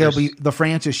then I think it'll be the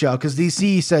Francis show because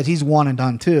DC says he's one and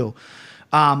done too.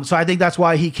 So I think that's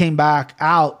why he came back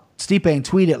out, Stipe, and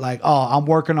tweeted like, "Oh, I'm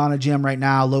working on a gym right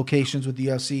now, locations with the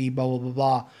UFC, blah blah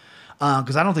blah blah."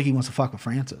 Because I don't think he wants to fuck with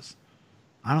Francis.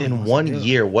 I don't. In 1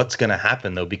 year, what's going to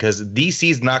happen though? Because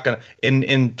DC's not going to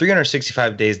in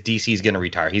 365 days. DC's going to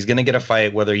retire. He's going to get a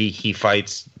fight, whether he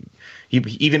fights.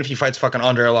 Even if he fights fucking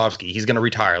Andrei Arlovsky, he's going to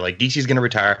retire. Like, DC's going to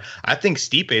retire. I think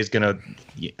Stipe is going to.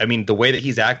 I mean, the way that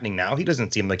he's acting now, he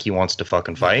doesn't seem like he wants to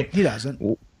fucking fight. He doesn't.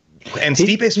 And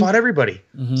Stipe's fought everybody.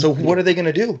 So what are they going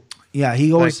to do? Yeah,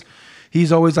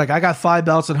 he's always like, I got 5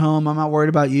 belts at home. I'm not worried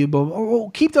about you, but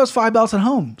keep those 5 belts at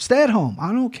home. Stay at home.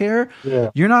 I don't care. Yeah.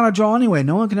 You're not a draw anyway.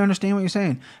 No one can understand what you're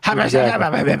saying. Exactly.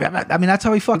 I mean, that's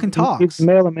how he fucking talks. It's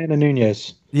male Amanda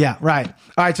Nunez. Yeah, right.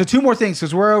 All right, so 2 more things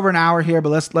because we're over an hour here,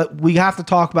 but we have to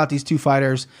talk about these 2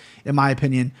 fighters, in my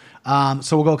opinion.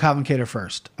 So we'll go Calvin Kattar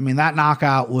first. I mean, that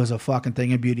knockout was a fucking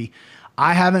thing of beauty.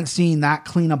 I haven't seen that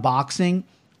clean of boxing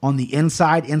on the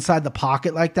inside the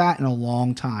pocket like that in a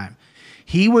long time.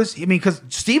 He was, I mean, because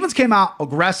Stevens came out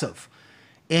aggressive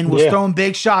and was throwing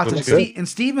big shots. And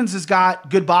Stevens has got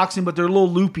good boxing, but they're a little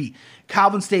loopy.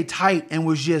 Calvin stayed tight and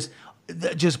was just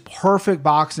perfect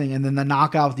boxing. And then the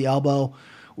knockout with the elbow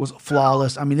was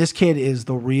flawless. I mean, this kid is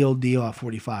the real deal at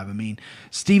 45. I mean,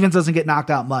 Stevens doesn't get knocked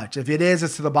out much. If it is,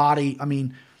 it's to the body. I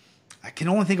mean, I can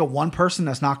only think of one person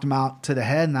that's knocked him out to the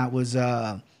head, and that was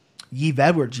Yves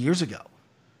Edwards years ago.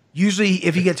 Usually,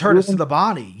 if he gets hurt, it's to the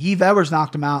body. Yves Edwards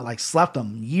knocked him out, like slept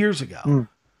him years ago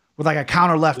with like a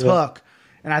counter left hook.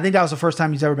 And I think that was the first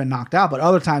time he's ever been knocked out. But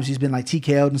other times he's been like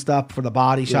TKO'd and stuff for the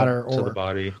body shot or the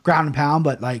body. ground and pound.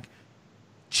 But like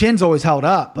chin's always held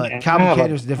up. But Calvin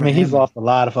Kattar's different. I mean, he's lost a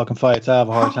lot of fucking fights. I have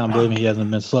a hard time believing he hasn't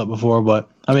been slept before. But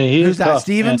I mean, he's that,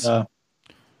 Stevens?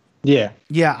 Yeah.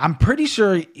 Yeah, I'm pretty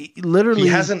sure literally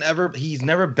he's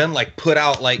never been like put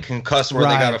out like concussed where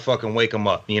they gotta fucking wake him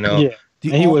up, you know? Yeah.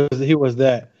 He was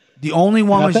that. The only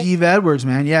one was Yves Edwards,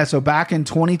 man. Yeah, so back in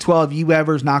 2012, Yves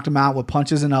Edwards knocked him out with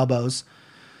punches and elbows.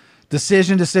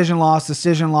 Decision, loss.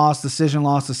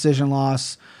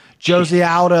 Jose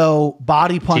Aldo,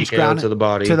 body punch, grounded to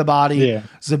the body. Yeah.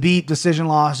 Zabit, decision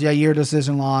loss. Yair,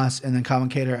 decision loss. And then Calvin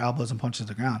Kattar, elbows and punches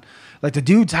to the ground. Like, the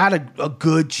dude's had a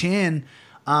good chin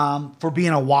for being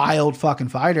a wild fucking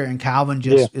fighter, and Calvin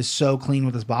just is so clean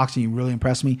with his boxing. He really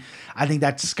impressed me. I think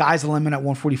that sky's the limit at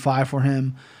 145 for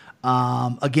him.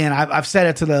 Again, I've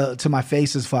said it to my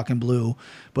face is fucking blue,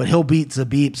 but he'll beat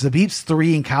Zabit. Zabit's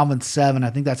 3 and Calvin's 7. I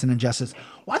think that's an injustice.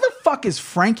 Why the fuck is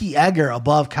Frankie Edgar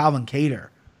above Calvin Kattar?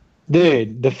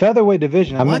 Dude, the featherweight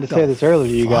division, I meant to say this earlier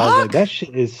to you guys, like, that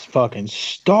shit is fucking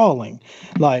stalling.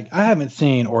 Like, I haven't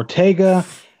seen Ortega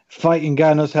fighting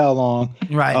God knows how long.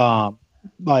 Right.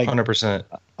 Like 100%.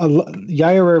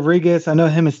 Yair Rodriguez, I know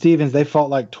him and Stevens, they fought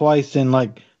like twice in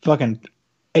like fucking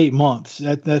 8 months.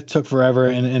 That took forever,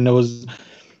 and it was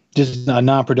just a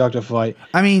non-productive fight.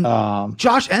 I mean,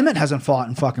 Josh Emmett hasn't fought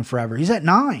in fucking forever. He's at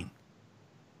 9.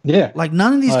 Yeah. Like,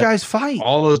 none of these guys fight.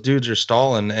 All those dudes are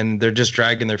stalling, and they're just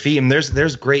dragging their feet. And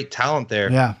there's great talent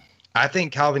there. Yeah. I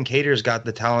think Calvin Kattar's got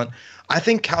the talent. I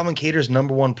think Calvin Kattar's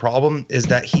number one problem is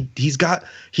that he's got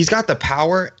the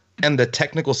power and the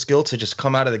technical skill to just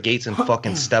come out of the gates and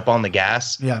fucking step on the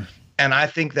gas. Yeah. And I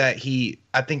think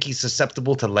he's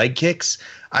susceptible to leg kicks.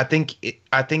 I think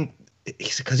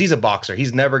because he's a boxer.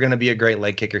 He's never going to be a great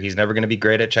leg kicker. He's never going to be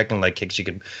great at checking leg kicks.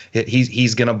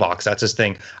 He's going to box. That's his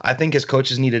thing. I think his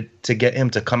coaches needed to get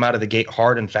him to come out of the gate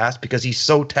hard and fast because he's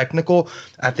so technical.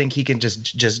 I think he can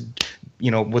just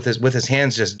with his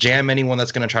hands just jam anyone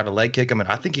that's going to try to leg kick him. And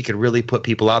I think he could really put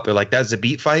people out there. Like that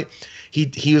Zabit fight,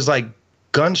 he was like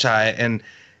gun shy and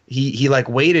he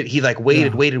waited,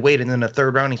 and then the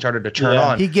third round he started to turn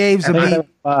on. He gave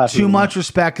Zabit too much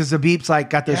respect because Zabit's like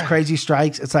got those crazy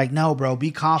strikes. It's like, no, bro,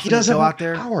 be confident. He doesn't go have out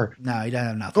there. Power. No, he doesn't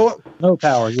have nothing. No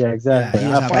power. Yeah, exactly.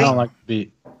 Yeah, I don't like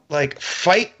Zabit. Like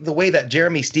fight the way that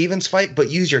Jeremy Stevens fight, but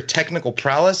use your technical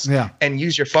prowess and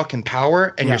use your fucking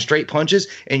power and your straight punches,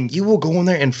 and you will go in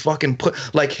there and fucking put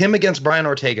like him against Brian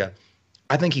Ortega.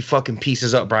 I think he fucking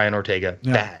pieces up Brian Ortega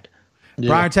bad. Yeah.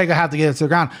 Brian Ortega have to get it to the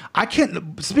ground. I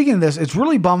can't. Speaking of this, it's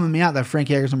really bumming me out that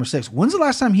Frankie Edgar's number 6. When's the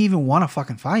last time he even won a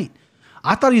fucking fight?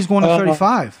 I thought he was going to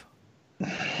 35.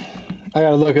 I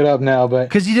gotta look it up now, but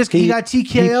because he got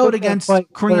TKO'd took that against fight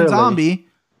Korean clearly. Zombie.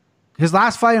 His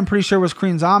last fight, I'm pretty sure, was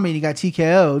Korean Zombie, and he got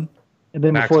TKO'd. And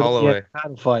then Max before Holloway. the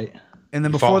title fight, And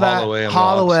then He before fought that, Holloway and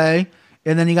Holloway,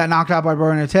 and then he got knocked out by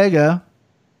Brian Ortega.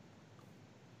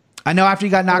 I know after he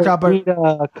got knocked out by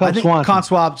Cub Swanson. Cub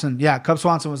Swanson. Yeah, Cub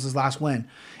Swanson was his last win.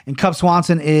 And Cub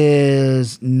Swanson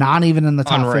is not even in the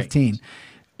top Unranked. 15.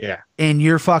 Yeah. And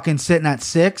you're fucking sitting at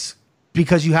 6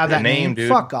 because you have that name. dude.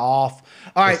 Fuck off.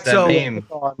 All right, It's that so name.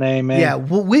 name, man. yeah,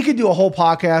 we could do a whole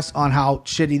podcast on how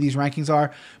shitty these rankings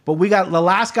are, but we got the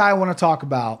last guy I want to talk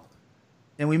about,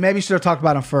 and we maybe should have talked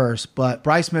about him first, but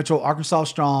Bryce Mitchell, Arkansas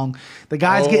Strong. The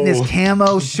guy's getting his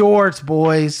camo shorts,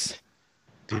 boys.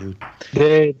 Dude.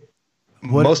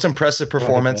 What- Most impressive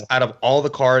performance out of all the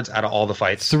cards, out of all the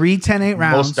fights. 3 10-8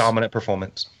 rounds. Most dominant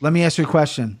performance. Let me ask you a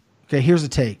question. Okay, here's a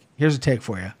take. Here's a take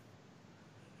for you.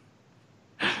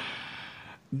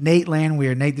 Nate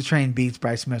Landwehr, Nate the Train beats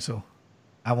Bryce Mitchell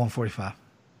at 145.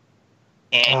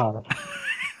 Oh.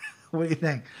 What do you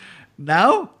think?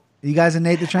 No? You guys are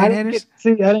Nate the Train I didn't,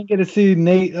 haters? get to see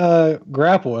Nate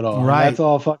grapple at all. Right. That's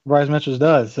all fucking Bryce Mitchell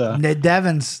does. So. Nate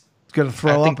Devon's going to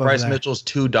throw I up think over Bryce there. Mitchell's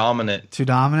too dominant. Too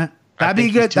dominant? That'd be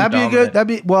think good. he's too That'd be good. dominant. That'd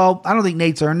be well. I don't think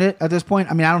Nate's earned it at this point.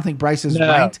 I mean, I don't think Bryce is No,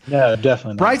 ranked. no,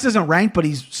 definitely not. Bryce isn't ranked, but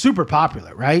he's super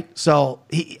popular, right? So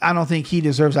I don't think he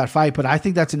deserves that fight. But I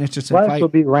think that's an interesting Bryce fight. will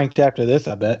be ranked after this,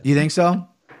 I bet. You think so?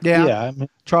 Yeah. Yeah, I mean,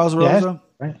 Charles yeah, Rosa.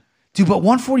 right. Dude, but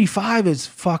 145 is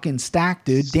fucking stacked,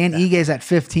 dude. Dan Igue's at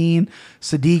 15.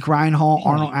 Sadiq Reinhold,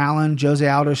 Arnold Allen, Jose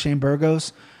Aldo, Shane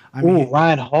Burgos. I mean, Ooh,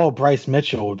 Ryan Hall, Bryce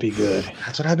Mitchell would be good.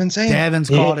 That's what I've been saying. Devin's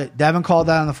called it. Devin called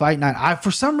that on the fight night.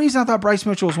 For some reason, I thought Bryce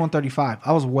Mitchell was 135.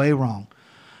 I was way wrong.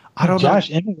 I don't Josh,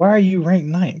 know. why are you ranked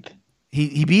 9th?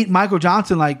 He beat Michael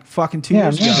Johnson like fucking 2 Yeah, I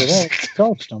years remember ago. that.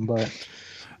 Coached him, but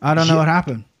I don't know what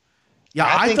happened. Yeah,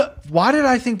 I I think- thought. Why did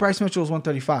I think Bryce Mitchell was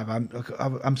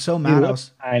 135? I'm so he mad.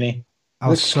 looks tiny. I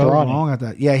was looks so scrawny. wrong at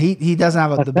that. Yeah, he doesn't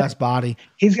have the best body.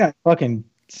 He's got fucking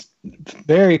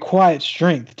very quiet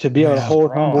strength to be able to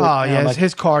hold on. Oh yeah,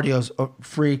 his cardio's a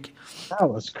freak. that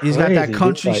was crazy. He's got that dude.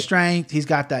 country Like, strength. He's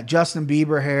got that Justin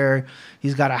Bieber hair.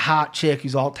 He's got a hot chick.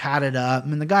 He's all tatted up. I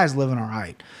mean, the guy's living all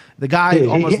right. The guy Dude, he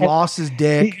almost had- lost his He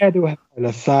dick. had to have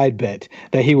a side bet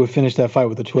that he would finish that fight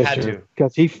with a Had twister to.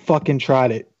 because he fucking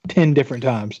tried it 10 different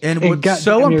times. And got what's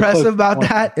so damn near impressive close about to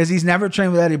that is he's never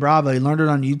trained with Eddie Bravo. He learned it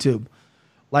on YouTube.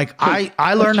 Like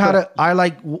I learned how to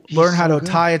learn how to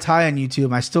tie a tie on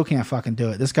YouTube. I still can't fucking do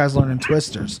it. This guy's learning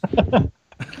twisters.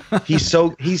 He's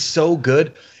so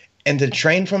good. And to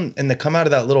train from and to come out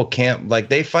of that little camp, like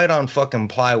they fight on fucking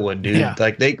plywood, dude. Yeah.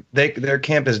 Like their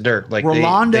camp is dirt. Like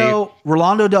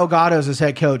Rolando Delgado is his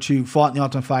head coach who fought in the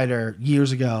Ultimate Fighter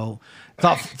years ago.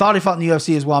 Thought he fought in the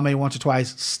UFC as well, maybe once or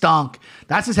twice. Stunk.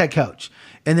 That's his head coach.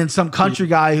 And then some country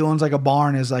guy who owns like a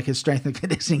barn is like his strength and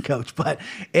conditioning coach. But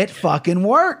it fucking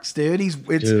works, dude.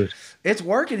 It's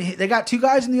working. They got 2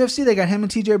 guys in the UFC. They got him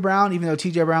and TJ Brown, even though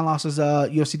TJ Brown lost his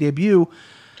UFC debut.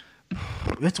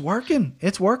 It's working.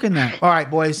 It's working there. All right,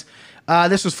 boys.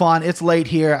 This was fun. It's late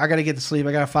here. I got to get to sleep.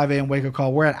 I got a 5 a.m. wake-up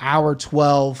call. We're at hour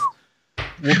 12.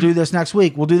 We'll do this next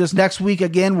week. We'll do this next week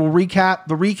again. We'll recap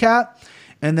the recap,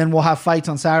 and then we'll have fights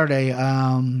on Saturday.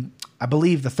 I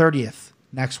believe the 30th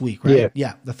next week, right?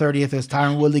 Yeah, the 30th is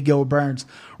Tyron Woodley, Gilbert Burns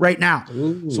right now.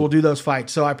 Ooh. So we'll do those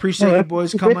fights. So I appreciate you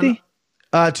boys coming.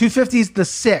 250 is the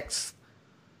 6th.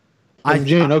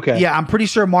 June, okay. Yeah, I'm pretty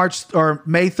sure March or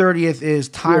May 30th is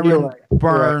Tyron you're right.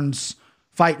 Burns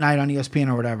fight night on ESPN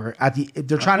or whatever.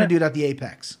 They're trying to do it at the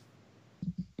Apex.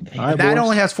 All right, That boys.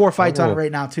 only has 4 fights on it Cool.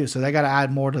 right now too, so they got to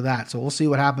add more to that. So we'll see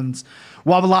what happens.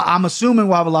 We'll have a lot. I'm assuming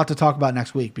we'll have a lot to talk about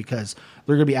next week because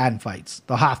they're going to be adding fights.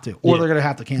 They'll have to, or they're going to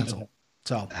have to cancel.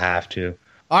 So, have to.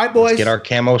 all right, boys, Get our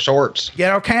camo shorts.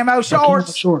 get our camo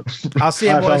shorts. Shorts. I'll see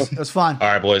you, All right, boys. fellas. It was fun. All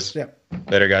right, boys. Yeah.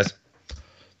 Later, guys.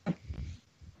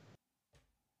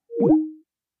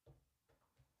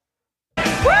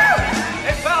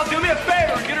 Hey, pal, do me a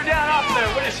favor. Get her down off there.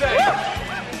 What do you say?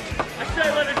 I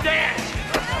say let her dance.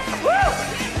 Woo!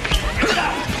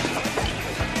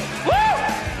 Woo!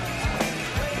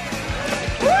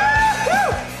 Woo!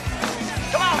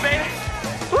 Come on, baby.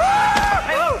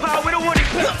 Hey, look, pal, we don't want you.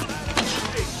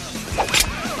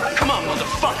 Come on,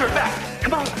 motherfucker. Back.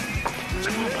 Come on.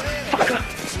 Come on, motherfucker.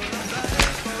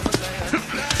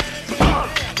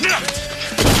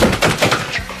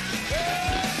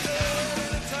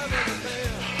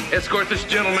 Escort this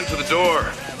gentleman to the door.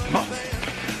 Come on.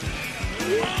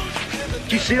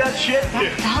 Do you see that shit?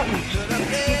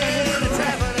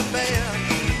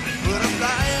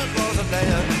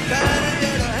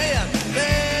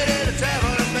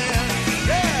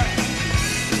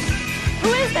 Who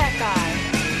is that guy?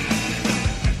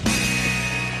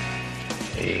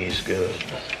 He's good.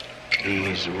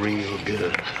 He's real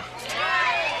good.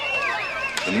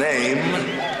 The name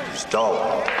is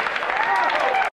Dalton.